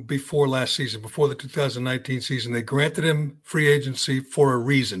knew before last season, before the 2019 season, they granted him free agency for a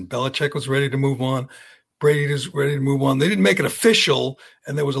reason. Belichick was ready to move on. Brady was ready to move on. They didn't make it official,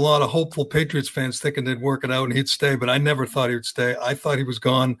 and there was a lot of hopeful Patriots fans thinking they'd work it out and he'd stay, but I never thought he would stay. I thought he was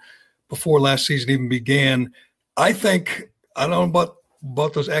gone before last season even began. I don't know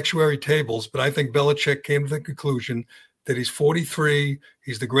about those actuary tables, but I think Belichick came to the conclusion that he's 43,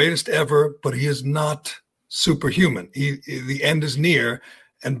 he's the greatest ever, but he is not superhuman. The end is near.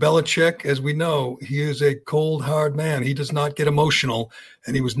 And Belichick, as we know, he is a cold, hard man. He does not get emotional,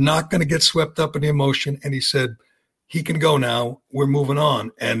 and he was not going to get swept up in the emotion. And he said, he can go now. We're moving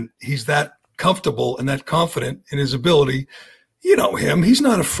on. And he's that comfortable and that confident in his ability. You know him. He's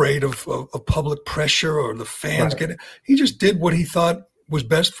not afraid of public pressure or the fans getting. He just did what he thought was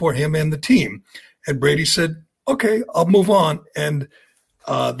best for him and the team. And Brady said, okay, I'll move on. And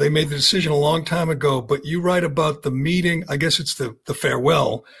they made the decision a long time ago, but you write about the meeting. I guess it's the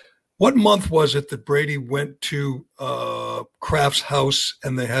farewell. What month was it that Brady went to Kraft's house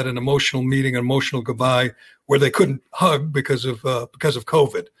and they had an emotional meeting, an emotional goodbye, where they couldn't hug because of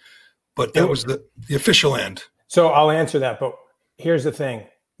COVID? But that was the official end. So I'll answer that. But here's the thing: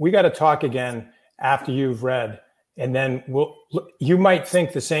 we got to talk again after you've read and then you might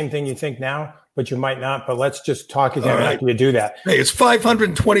think the same thing you think now, but you might not. But let's just talk again after you do that. Hey, it's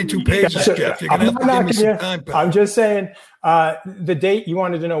 522 pages, Jeff. You're going to have to give me some time. I'm just saying the date you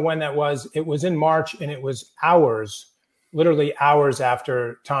wanted to know when that was. It was in March, and it was literally hours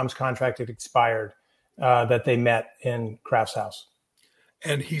after Tom's contract had expired, that they met in Kraft's house.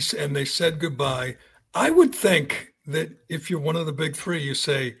 And they said goodbye. I would think that if you're one of the big three, you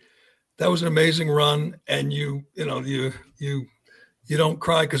say that was an amazing run, and you don't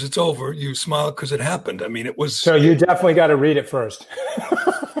cry because it's over. You smile because it happened. I mean, it was. So you definitely got to read it first.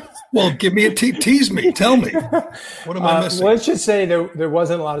 Well, give me tease me. Tell me. What am I missing? Let's just say there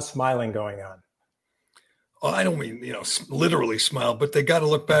wasn't a lot of smiling going on. Oh, I don't mean, literally smile, but they got to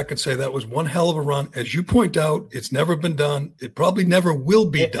look back and say that was one hell of a run. As you point out, it's never been done. It probably never will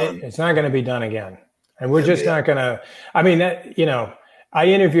be done. It's not going to be done again. And we're just not going to, I mean, I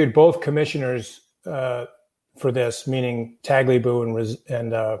interviewed both commissioners for this, meaning Tagliabue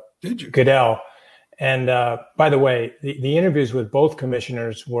and Goodell. And by the way, the interviews with both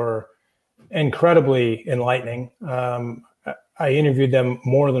commissioners were incredibly enlightening. I interviewed them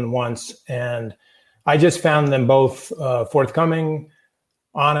more than once, and I just found them both forthcoming,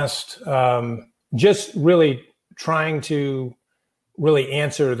 honest, just really trying to really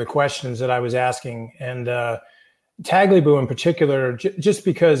answer the questions that I was asking. And Tagliabue in particular, just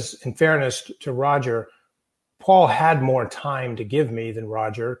because, in fairness to Roger, Paul had more time to give me than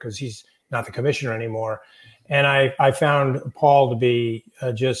Roger because he's not the commissioner anymore. And I found Paul to be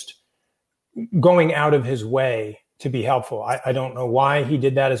just going out of his way to be helpful. I don't know why he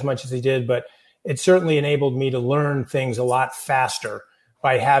did that as much as he did, but it certainly enabled me to learn things a lot faster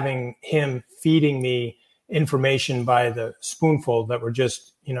by having him feeding me information by the spoonful that were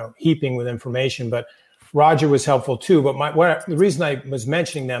just, heaping with information. But Roger was helpful too. But the reason I was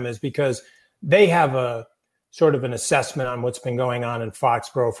mentioning them is because they have a sort of an assessment on what's been going on in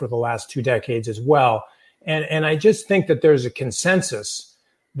Foxborough for the last 2 decades as well. And I just think that there's a consensus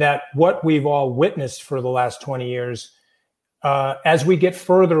that what we've all witnessed for the last 20 years, as we get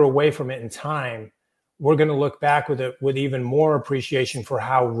further away from it in time, we're going to look back with it with even more appreciation for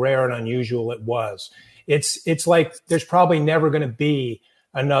how rare and unusual it was. It's like there's probably never going to be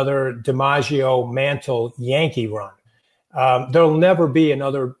another DiMaggio Mantle Yankee run. There'll never be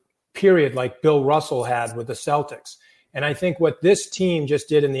another period like Bill Russell had with the Celtics. And I think what this team just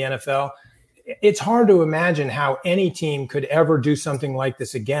did in the NFL, it's hard to imagine how any team could ever do something like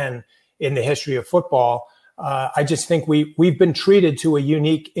this again in the history of football. I just think we've been treated to a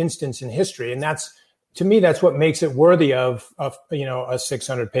unique instance in history. And to me, that's what makes it worthy of a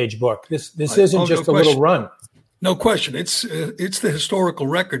 600-page book. This isn't just a little run. No question. It's the historical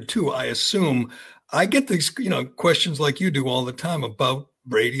record too, I assume. I get these, questions like you do all the time about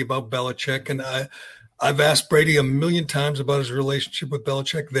Brady, about Belichick. And I've asked Brady a million times about his relationship with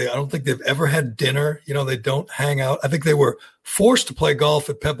Belichick. I don't think they've ever had dinner. They don't hang out. I think they were forced to play golf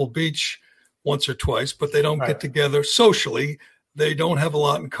at Pebble Beach once or twice, but they don't get together socially. They don't have a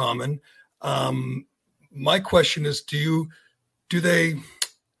lot in common. My question is,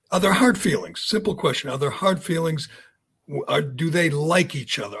 are there hard feelings? Simple question. Are there hard feelings? Do they like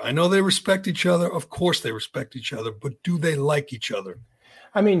each other? I know they respect each other. Of course they respect each other, but do they like each other?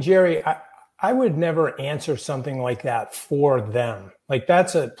 I mean, Jerry, I would never answer something like that for them. Like,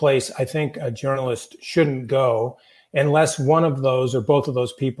 that's a place I think a journalist shouldn't go unless one of those or both of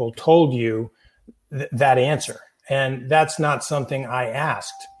those people told you that answer. And that's not something I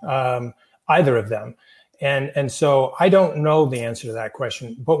asked either of them. And so I don't know the answer to that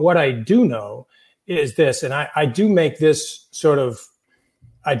question. But what I do know is this, and I do make this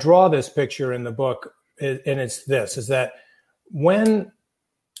I draw this picture in the book, and it's this, is that when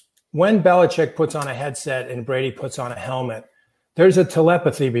Belichick puts on a headset and Brady puts on a helmet, there's a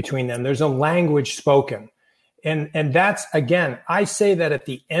telepathy between them. There's a language spoken. And that's, again, I say that at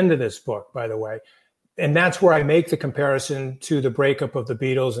the end of this book, by the way. And that's where I make the comparison to the breakup of the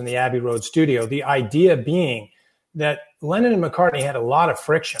Beatles and the Abbey Road studio. The idea being that Lennon and McCartney had a lot of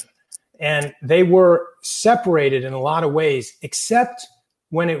friction, and they were separated in a lot of ways, except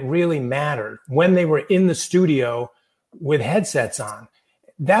when it really mattered, when they were in the studio with headsets on.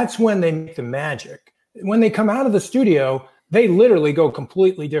 That's when they make the magic. When they come out of the studio, they literally go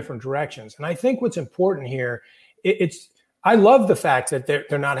completely different directions. And I think what's important here, I love the fact that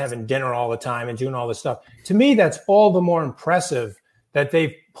they're not having dinner all the time and doing all this stuff. To me, that's all the more impressive that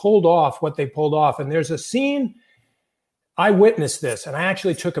they've pulled off what they pulled off. And there's a scene, I witnessed this, and I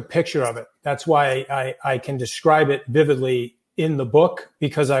actually took a picture of it. That's why I can describe it vividly in the book,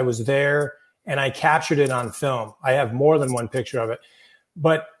 because I was there and I captured it on film. I have more than one picture of it.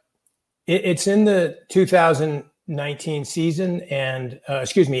 But it's in the 2009 18 season, and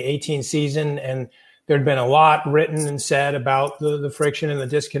there'd been a lot written and said about the friction and the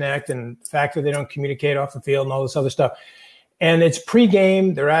disconnect and the fact that they don't communicate off the field and all this other stuff. And it's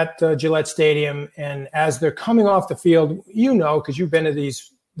pregame. They're at Gillette Stadium, and as they're coming off the field, because you've been to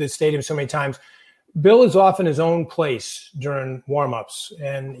the stadium so many times, Bill is off in his own place during warmups,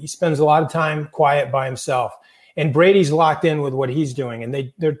 and he spends a lot of time quiet by himself. And Brady's locked in with what he's doing,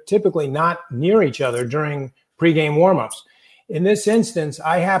 and they're typically not near each other during pregame warmups. In this instance,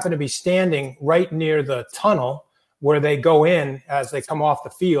 I happen to be standing right near the tunnel where they go in as they come off the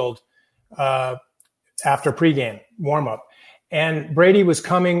field after pregame warmup. And Brady was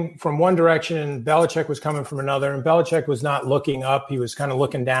coming from one direction and Belichick was coming from another. And Belichick was not looking up. He was kind of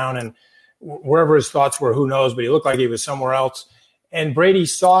looking down, and wherever his thoughts were, who knows, but he looked like he was somewhere else. And Brady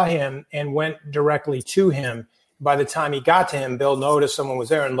saw him and went directly to him. By the time he got to him, Bill noticed someone was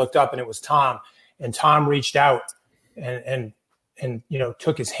there and looked up, and it was Tom. And Tom reached out and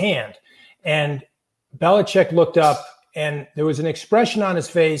took his hand. And Belichick looked up, and there was an expression on his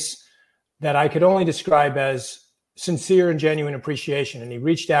face that I could only describe as sincere and genuine appreciation. And he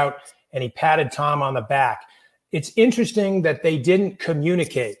reached out and he patted Tom on the back. It's interesting that they didn't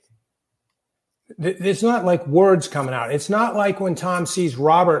communicate. It's not like words coming out. It's not like when Tom sees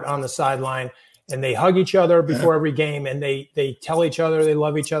Robert on the sideline and they hug each other before every game and they tell each other they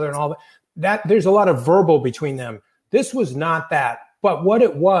love each other and all that. There's a lot of verbal between them. This was not that. But what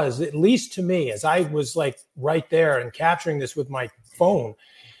it was, at least to me, as I was like right there and capturing this with my phone,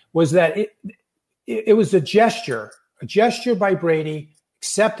 was that it was a gesture by Brady,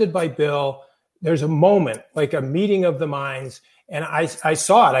 accepted by Bill. There's a moment, like a meeting of the minds. And I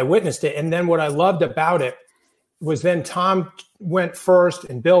saw it, I witnessed it. And then what I loved about it was then Tom went first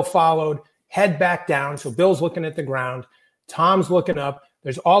and Bill followed, head back down. So Bill's looking at the ground. Tom's looking up.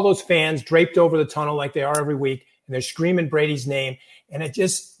 There's all those fans draped over the tunnel like they are every week. And they're screaming Brady's name. And it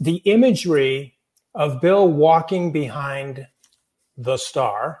just, the imagery of Bill walking behind the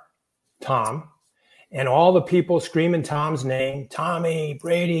star, Tom, and all the people screaming Tom's name, Tommy,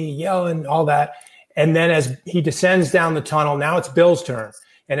 Brady, yelling, all that. And then as he descends down the tunnel, now it's Bill's turn.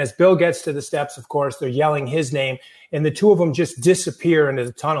 And as Bill gets to the steps, of course, they're yelling his name. And the two of them just disappear into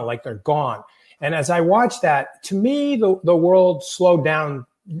the tunnel like they're gone. And as I watched that, to me, the world slowed down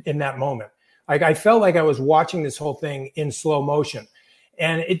in that moment. Like I felt like I was watching this whole thing in slow motion.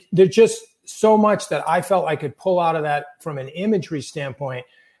 And there's just so much that I felt I could pull out of that from an imagery standpoint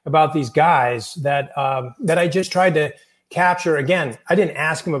about these guys that I just tried to capture. Again, I didn't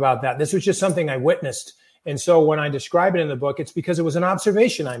ask him about that. This was just something I witnessed. And so when I describe it in the book, it's because it was an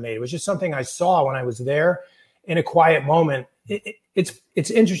observation I made. It was just something I saw when I was there in a quiet moment.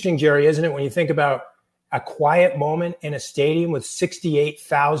 It's interesting, Jerry, isn't it, when you think about a quiet moment in a stadium with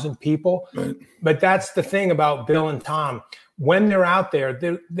 68,000 people. Right. But that's the thing about Bill and Tom. When they're out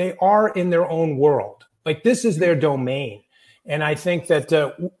there, they are in their own world. Like this is their domain. And I think that,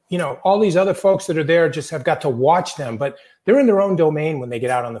 all these other folks that are there just have got to watch them, but they're in their own domain when they get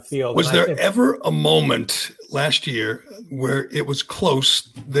out on the field. Was there ever a moment last year where it was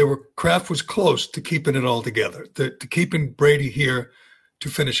close? Kraft was close to keeping it all together, to keeping Brady here to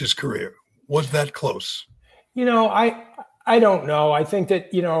finish his career. Was that close? I don't know. I think that,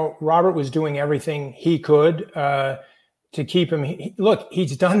 Robert was doing everything he could to keep him. Look,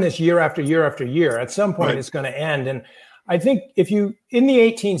 he's done this year after year after year. At some point, It's going to end. And I think in the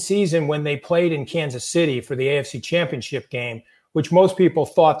 18 season, when they played in Kansas City for the AFC Championship game, which most people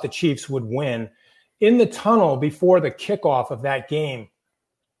thought the Chiefs would win, in the tunnel before the kickoff of that game,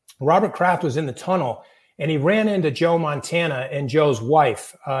 Robert Kraft was in the tunnel and he ran into Joe Montana and Joe's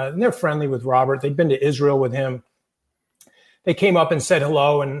wife. And they're friendly with Robert. They'd been to Israel with him. They came up and said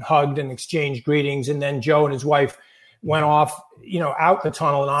hello and hugged and exchanged greetings. And then Joe and his wife went off, out the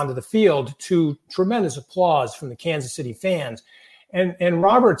tunnel and onto the field to tremendous applause from the Kansas City fans. And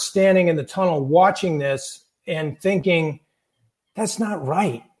Robert's standing in the tunnel watching this and thinking, that's not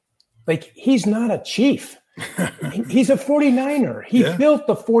right. Like, he's not a Chief. He's a 49er. He built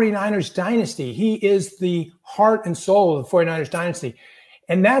the 49ers dynasty. He is the heart and soul of the 49ers dynasty.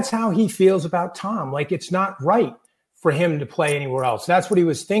 And that's how he feels about Tom. Like, it's not right for him to play anywhere else. That's what he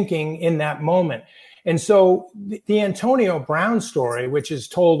was thinking in that moment. And so the Antonio Brown story, which is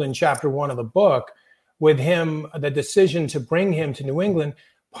told in chapter 1 of the book, with him, the decision to bring him to New England,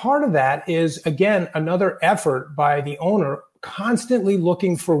 part of that is, again, another effort by the owner constantly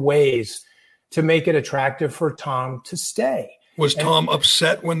looking for ways to make it attractive for Tom to stay. Was Tom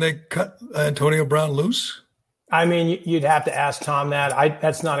upset when they cut Antonio Brown loose? I mean, you'd have to ask Tom that.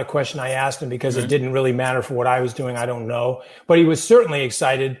 That's not a question I asked him because it didn't really matter for what I was doing. I don't know. But he was certainly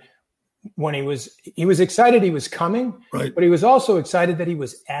excited when he was excited he was coming, right? But he was also excited that he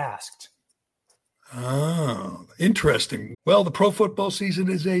was asked. Oh, interesting. Well, the pro football season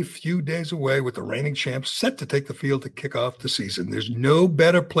is a few days away, with the reigning champs set to take the field to kick off the season. There's no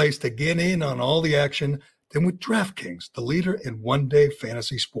better place to get in on all the action than with DraftKings, the leader in one-day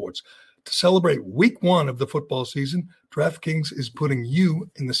fantasy sports. To celebrate week 1 of the football season, DraftKings is putting you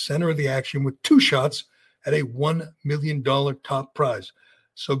in the center of the action with 2 shots at a $1 million top prize.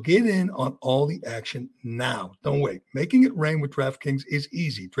 So get in on all the action now. Don't wait. Making it rain with DraftKings is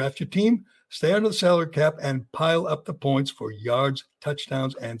easy. Draft your team, stay under the salary cap, and pile up the points for yards,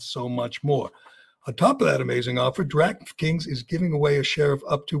 touchdowns, and so much more. On top of that amazing offer, DraftKings is giving away a share of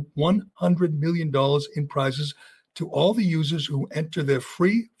up to $100 million in prizes to all the users who enter their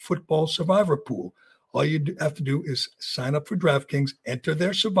free football survivor pool. All you have to do is sign up for DraftKings, enter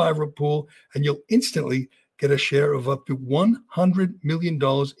their survivor pool, and you'll instantly get a share of up to $100 million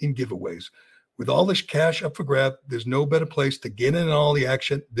in giveaways. With all this cash up for grab, there's no better place to get in on all the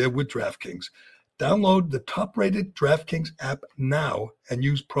action than with DraftKings. Download the top-rated DraftKings app now and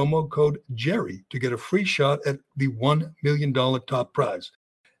use promo code Jerry to get a free shot at the $1 million top prize.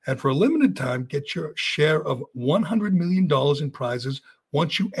 And for a limited time, get your share of $100 million in prizes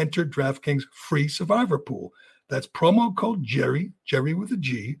once you enter DraftKings free survivor pool. That's promo code Jerry, Jerry with a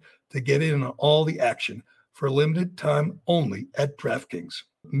G, to get in on all the action for a limited time only at DraftKings.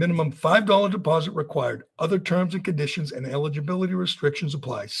 Minimum $5 deposit required. Other terms and conditions and eligibility restrictions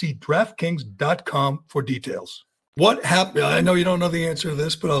apply. See DraftKings.com for details. What happened? I know you don't know the answer to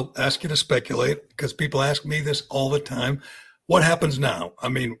this, but I'll ask you to speculate, because people ask me this all the time. What happens now? I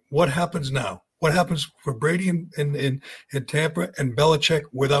mean, what happens now? What happens for Brady in Tampa and Belichick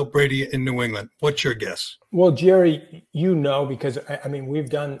without Brady in New England? What's your guess? Well, Jerry, because I mean, we've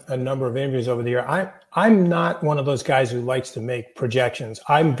done a number of interviews over the year. I'm not one of those guys who likes to make projections.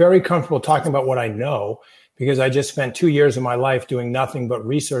 I'm very comfortable talking about what I know, because I just spent 2 years of my life doing nothing but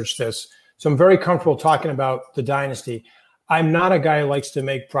research this. So I'm very comfortable talking about the dynasty. I'm not a guy who likes to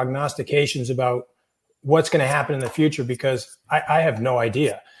make prognostications about what's going to happen in the future, because I have no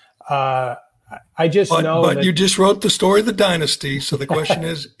idea. I just know. But you just wrote the story of the dynasty. So the question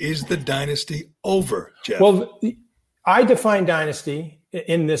is the dynasty over, Jeff? Well, I define dynasty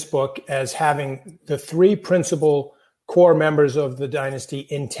in this book as having the 3 principal core members of the dynasty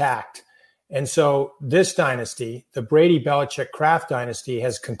intact. And so this dynasty, the Brady-Belichick-Kraft dynasty,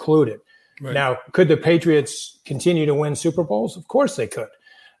 has concluded. Right. Now, could the Patriots continue to win Super Bowls? Of course they could.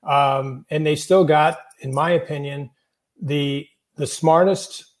 And they still got, in my opinion, the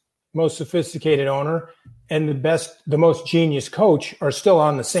smartest, most sophisticated owner and the most genius coach are still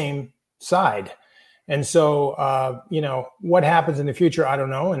on the same side. And so, what happens in the future, I don't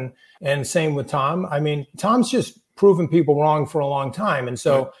know. And same with Tom. I mean, Tom's just proven people wrong for a long time. And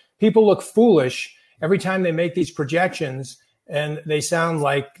so people look foolish every time they make these projections, and they sound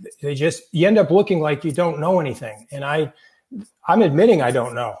like you end up looking like you don't know anything. And I'm admitting I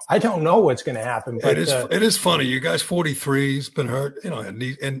don't know. I don't know what's going to happen. But it is funny. You guys, 43, he's been hurt,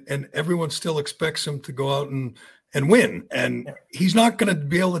 and everyone still expects him to go out and win. And he's not going to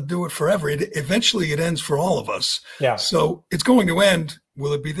be able to do it forever. Eventually it ends for all of us. Yeah. So it's going to end.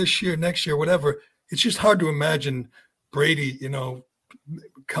 Will it be this year, next year, whatever? It's just hard to imagine Brady,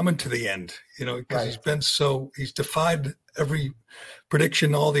 coming to the end, because he's defied every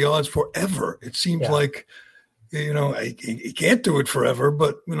prediction, all the odds forever. It seems like, he can't do it forever,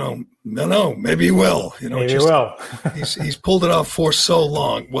 but no, maybe he will. Maybe he will. he's pulled it off for so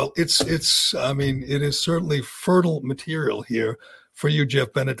long. Well, it is certainly fertile material here for you,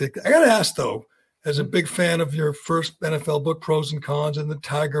 Jeff Benedict. I got to ask though, as a big fan of your first NFL book, Pros and Cons, and the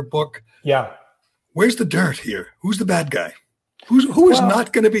Tiger book, where's the dirt here? Who's the bad guy? Who is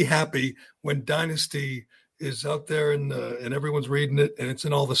not going to be happy when Dynasty is out there and everyone's reading it and it's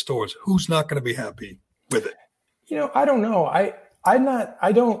in all the stores? Who's not going to be happy with it? I don't know. I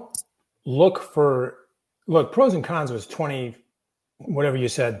don't look, Pros and Cons was 20, whatever you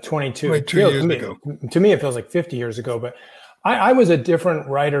said, 22 years ago. To me, it feels like 50 years ago, but I was a different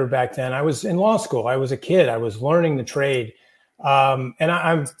writer back then. I was in law school. I was a kid. I was learning the trade. And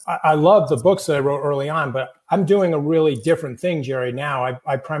I love the books that I wrote early on, but I'm doing a really different thing, Jerry, now.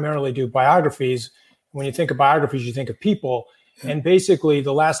 I primarily do biographies. When you think of biographies, you think of people. And basically,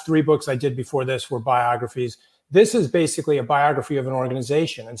 the last 3 books I did before this were biographies. This is basically a biography of an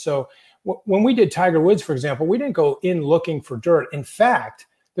organization. And so when we did Tiger Woods, for example, we didn't go in looking for dirt. In fact,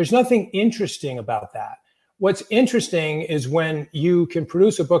 there's nothing interesting about that. What's interesting is when you can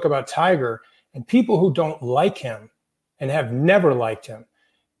produce a book about Tiger and people who don't like him and have never liked him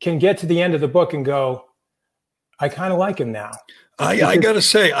can get to the end of the book and go, I kind of like him now. I got to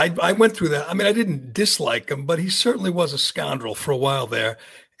say, I went through that. I mean, I didn't dislike him, but he certainly was a scoundrel for a while there.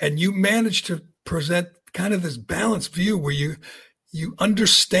 And you managed to present kind of this balanced view where you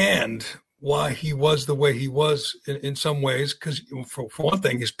understand why he was the way he was in some ways. Because for one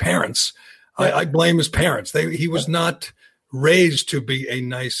thing, his parents, I blame his parents. He was not raised to be a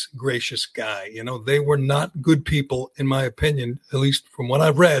nice, gracious guy. They were not good people, in my opinion, at least from what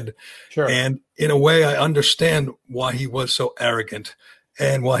I've read. Sure. And in a way, I understand why he was so arrogant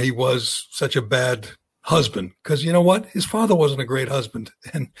and why he was such a bad husband. Because you know what? His father wasn't a great husband,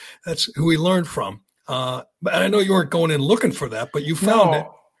 and that's who he learned from. But I know you weren't going in looking for that, but you found it,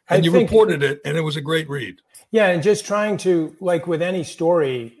 and you reported it, and it was a great read. Yeah, and just trying to, like with any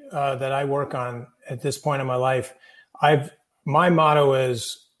story that I work on at this point in my life, my motto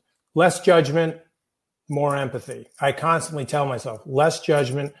is less judgment, more empathy. I constantly tell myself, less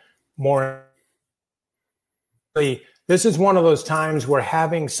judgment, more empathy. This is one of those times where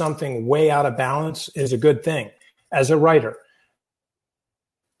having something way out of balance is a good thing. As a writer,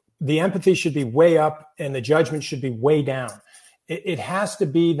 the empathy should be way up and the judgment should be way down. It has to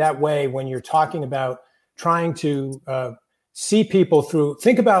be that way when you're talking about trying to see people through.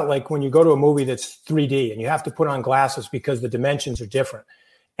 Think about like when you go to a movie that's 3D and you have to put on glasses because the dimensions are different.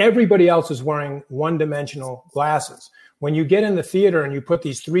 Everybody else is wearing one-dimensional glasses. When you get in the theater and you put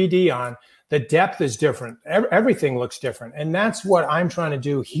these 3D on, the depth is different. Everything looks different. And that's what I'm trying to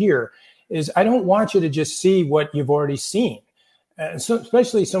do here is I don't want you to just see what you've already seen. And so,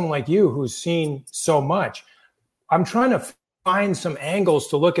 especially someone like you who's seen so much. I'm trying to find some angles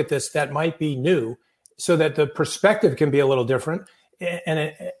to look at this that might be new, so that the perspective can be a little different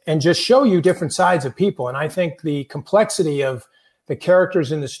and just show you different sides of people. And I think the complexity of the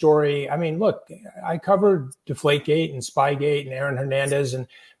characters in the story, I mean, look, I covered Deflategate and Spygate and Aaron Hernandez, and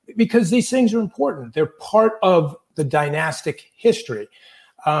because these things are important. They're part of the dynastic history.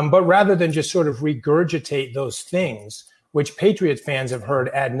 But rather than just sort of regurgitate those things, which Patriot fans have heard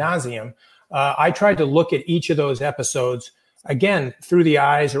ad nauseum, I tried to look at each of those episodes, again, through the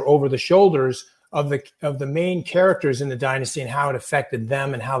eyes or over the shoulders of the main characters in the dynasty and how it affected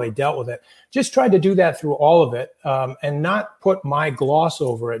them and how they dealt with it. Just tried to do that through all of it, and not put my gloss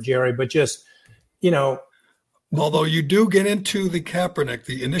over it, Jerry, but just, Although you do get into the Kaepernick,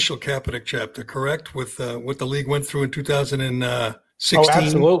 the initial Kaepernick chapter, correct? With what the league went through in 2016. Oh,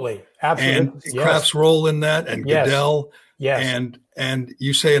 absolutely. And Kraft's role in that, and Goodell. Yes. And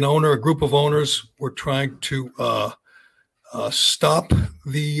you say a group of owners were trying to stop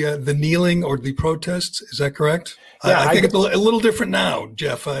the kneeling or the protests. Is that correct? Yeah, I think it's a little different now,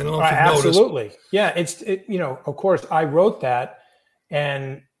 Jeff. I don't know if you've noticed. Absolutely. Yeah, of course, I wrote that,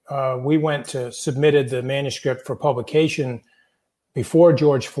 and we submitted the manuscript for publication before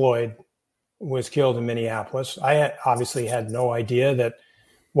George Floyd was killed in Minneapolis. I obviously had no idea that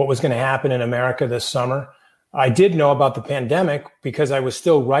what was going to happen in America this summer. I did know about the pandemic because I was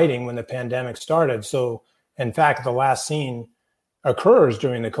still writing when the pandemic started. So, in fact, the last scene occurs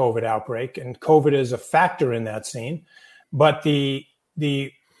during the COVID outbreak, and COVID is a factor in that scene. But the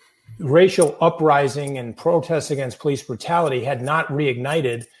racial uprising and protests against police brutality had not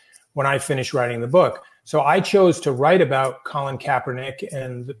reignited when I finished writing the book. So I chose to write about Colin Kaepernick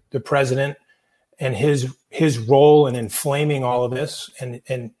and the president and his role in inflaming all of this.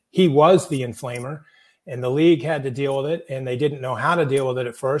 And he was the inflamer, and the league had to deal with it, and they didn't know how to deal with it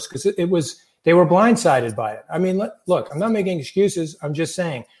at first because they were blindsided by it. I mean, look, I'm not making excuses. I'm just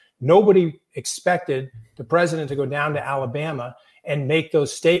saying nobody expected the president to go down to Alabama and make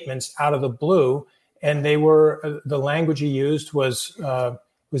those statements out of the blue. And the language he used was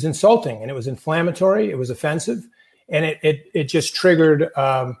insulting, and it was inflammatory. It was offensive, and it just triggered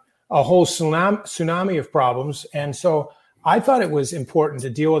a whole tsunami of problems. And so I thought it was important to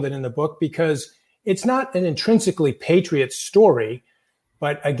deal with it in the book because it's not an intrinsically patriot story.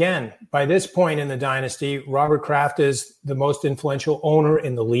 But again, by this point in the dynasty, Robert Kraft is the most influential owner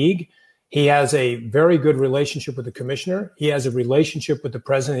in the league. He has a very good relationship with the commissioner. He has a relationship with the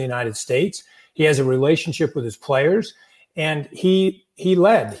president of the United States. He has a relationship with his players. And he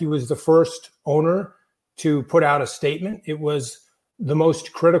led. He was the first owner to put out a statement. It was the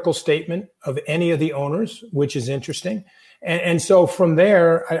most critical statement of any of the owners, which is interesting. And so from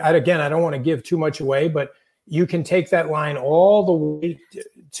there, I don't want to give too much away, but you can take that line all the way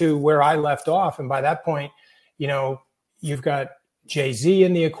to where I left off. And by that point, you've got Jay-Z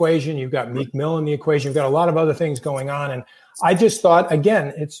in the equation. You've got Meek Mill in the equation. You've got a lot of other things going on. And I just thought,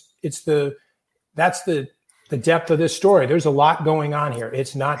 again, that's the depth of this story. There's a lot going on here.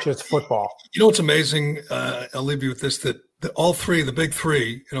 It's not just football. You know what's amazing? I'll leave you with this, that all three, the big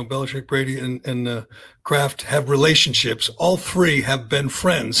three, Belichick, Brady, and Kraft have relationships. All three have been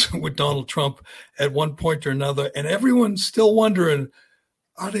friends with Donald Trump at one point or another. And everyone's still wondering,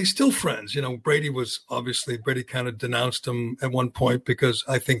 are they still friends? Brady kind of denounced him at one point because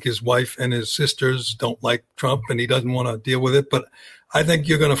I think his wife and his sisters don't like Trump and he doesn't want to deal with it. But I think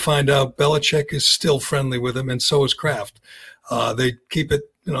you're going to find out Belichick is still friendly with him, and so is Kraft. They keep it,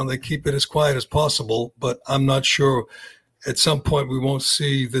 they keep it as quiet as possible, but I'm not sure. At some point, we won't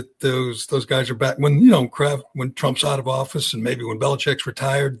see that those guys are back. When Kraft, when Trump's out of office, and maybe when Belichick's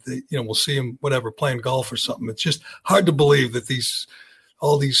retired, we'll see him playing golf or something. It's just hard to believe that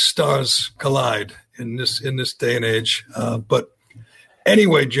all these stars collide in this day and age. But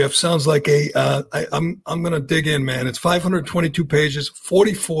anyway, Jeff, sounds like I'm going to dig in, man. It's 522 pages,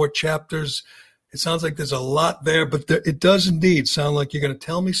 44 chapters. It sounds like there's a lot there, but it does indeed sound like you're going to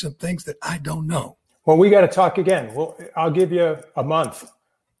tell me some things that I don't know. Well, we got to talk again. I'll give you a month.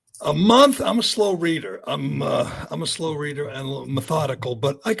 A month? I'm a slow reader. I'm a slow reader and a little methodical,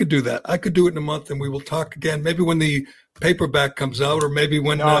 but I could do that. I could do it in a month, and we will talk again. Maybe when the paperback comes out, or maybe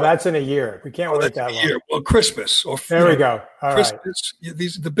when. No, that's in a year. We can't wait that long. Year. Well, Christmas or there we go. All Christmas. Right.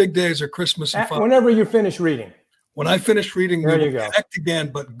 The big days are Christmas and whenever you finish reading. When I finish reading, there we will connect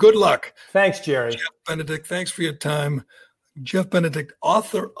again. But good luck. Thanks, Jerry. Jeff Benedict. Thanks for your time. Jeff Benedict,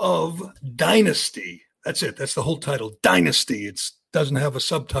 author of Dynasty. That's it. That's the whole title, Dynasty. It doesn't have a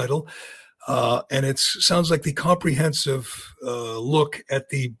subtitle. And it sounds like the comprehensive look at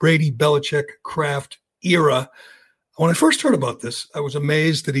the Brady, Belichick, Kraft era. When I first heard about this, I was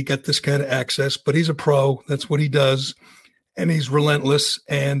amazed that he got this kind of access, but he's a pro. That's what he does. And he's relentless.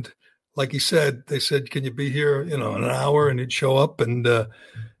 And like he said, they said, can you be here, in an hour? And he'd show up, and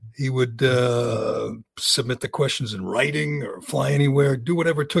he would submit the questions in writing or fly anywhere, do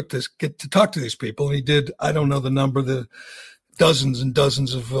whatever it took to get to talk to these people. And he did, I don't know the number, the dozens and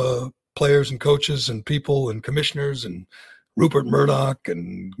dozens of players and coaches and people and commissioners and Rupert Murdoch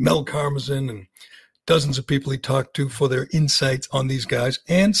and Mel Karmazin and dozens of people he talked to for their insights on these guys.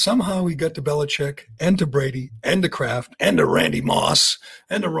 And somehow he got to Belichick and to Brady and to Kraft and to Randy Moss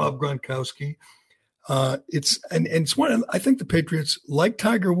and to Rob Gronkowski. It's one of, I think the Patriots, like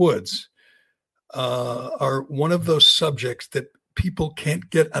Tiger Woods, are one of those subjects that people can't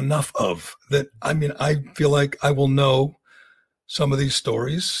get enough of. I feel like I will know some of these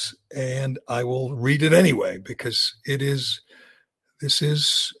stories and I will read it anyway, because this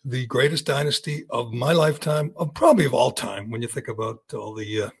is the greatest dynasty of my lifetime, probably of all time, when you think about all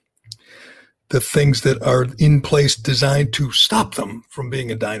the things that are in place designed to stop them from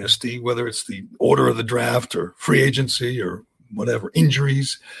being a dynasty, whether it's the order of the draft or free agency or whatever,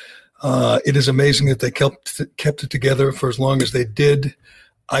 injuries. It is amazing that they kept it together for as long as they did.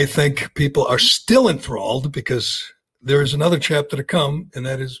 I think people are still enthralled because there is another chapter to come, and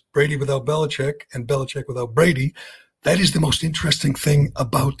that is Brady without Belichick and Belichick without Brady. That is the most interesting thing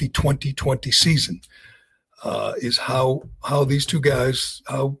about the 2020 season. Is how these two guys,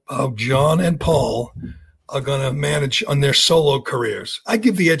 how John and Paul are going to manage on their solo careers. I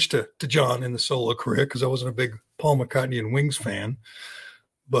give the edge to John in the solo career because I wasn't a big Paul McCartney and Wings fan.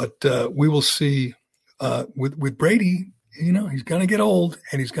 But we will see with Brady, he's going to get old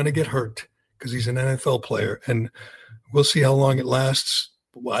and he's going to get hurt because he's an NFL player. And we'll see how long it lasts.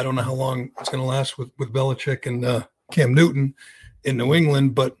 I don't know how long it's going to last with Belichick and Cam Newton in New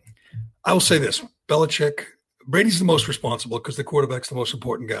England. But I will say this. Brady's the most responsible because the quarterback's the most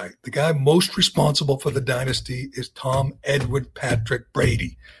important guy. The guy most responsible for the dynasty is Tom Edward Patrick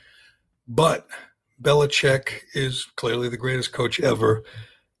Brady. But Belichick is clearly the greatest coach ever,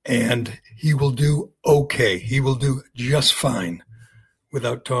 and he will do okay. He will do just fine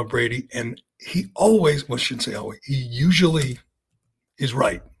without Tom Brady. And he always, well, I shouldn't say always, he usually is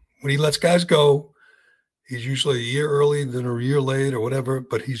right. When he lets guys go, he's usually a year early than a year late or whatever,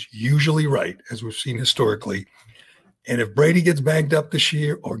 but he's usually right, as we've seen historically. And if Brady gets banged up this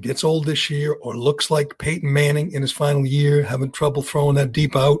year or gets old this year or looks like Peyton Manning in his final year, having trouble throwing that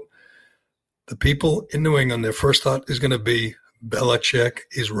deep out, the people in New England, their first thought is going to be Belichick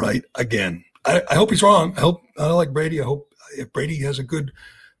is right again. I hope he's wrong. I like Brady. I hope if Brady has a good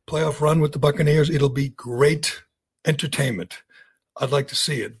playoff run with the Buccaneers, it'll be great entertainment. I'd like to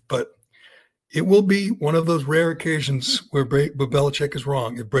see it, but it will be one of those rare occasions where Belichick is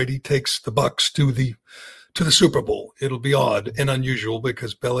wrong. If Brady takes the Bucs to the Super Bowl, it'll be odd and unusual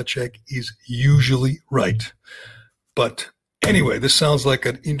because Belichick is usually right. But anyway, this sounds like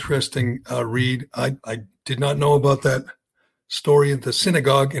an interesting read. I did not know about that story at the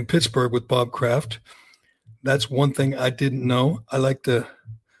synagogue in Pittsburgh with Bob Kraft. That's one thing I didn't know. I like to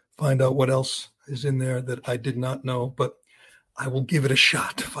find out what else is in there that I did not know. But I will give it a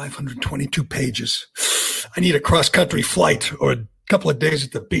shot. 522 pages. I need a cross-country flight or a couple of days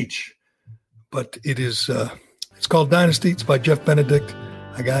at the beach. But it is, it's called Dynasty. It's by Jeff Benedict,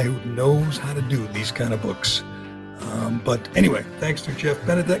 a guy who knows how to do these kind of books. But anyway, thanks to Jeff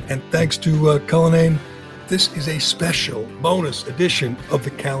Benedict and thanks to Cullinane. This is a special bonus edition of the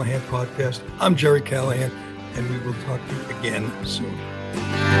Callahan Podcast. I'm Jerry Callahan, and we will talk to you again soon.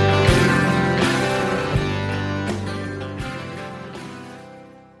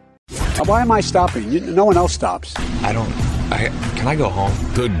 Why am I stopping? No one else stops. Can I go home?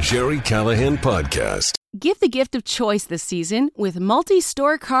 The Jerry Callahan Podcast. Give the gift of choice this season with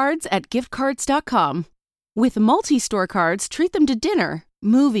multi-store cards at giftcards.com. With multi-store cards, treat them to dinner,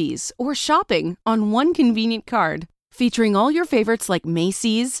 movies, or shopping on one convenient card. Featuring all your favorites like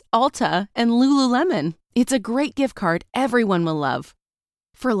Macy's, Ulta, and Lululemon. It's a great gift card everyone will love.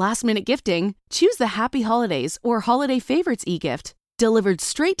 For last-minute gifting, choose the Happy Holidays or Holiday Favorites e-gift, delivered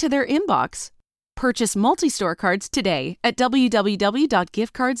straight to their inbox. Purchase multi-store cards today at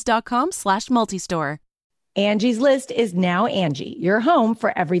www.giftcards.com/multistore. Angie's List is now Angie, your home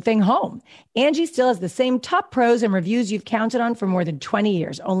for everything home. Angie still has the same top pros and reviews you've counted on for more than 20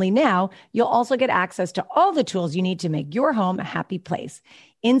 years. Only now, you'll also get access to all the tools you need to make your home a happy place.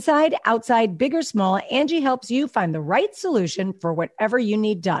 Inside, outside, big or small, Angie helps you find the right solution for whatever you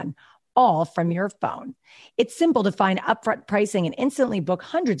need done, all from your phone. It's simple to find upfront pricing and instantly book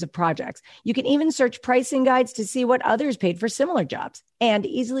hundreds of projects. You can even search pricing guides to see what others paid for similar jobs and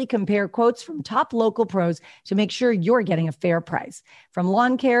easily compare quotes from top local pros to make sure you're getting a fair price. From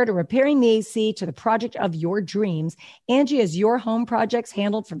lawn care to repairing the AC to the project of your dreams, Angie has your home projects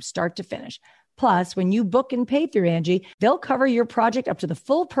handled from start to finish. Plus, when you book and pay through Angie, they'll cover your project up to the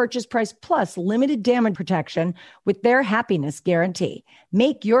full purchase price plus limited damage protection with their happiness guarantee.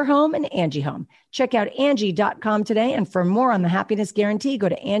 Make your home an Angie home. Check out Angie.com today. And for more on the happiness guarantee, go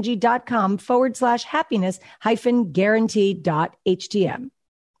to Angie.com/happiness-guarantee.htm.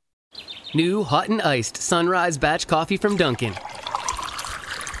 New hot and iced Sunrise Batch Coffee from Dunkin'.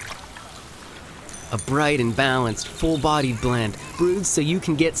 A bright and balanced, full-bodied blend brewed so you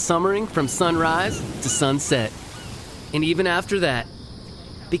can get summering from sunrise to sunset. And even after that,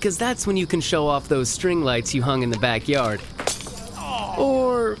 because that's when you can show off those string lights you hung in the backyard.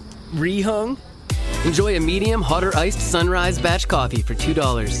 Or rehung. Enjoy a medium, hotter iced Sunrise Batch Coffee for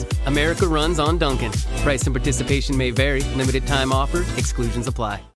 $2. America runs on Dunkin'. Price and participation may vary. Limited time offer. Exclusions apply.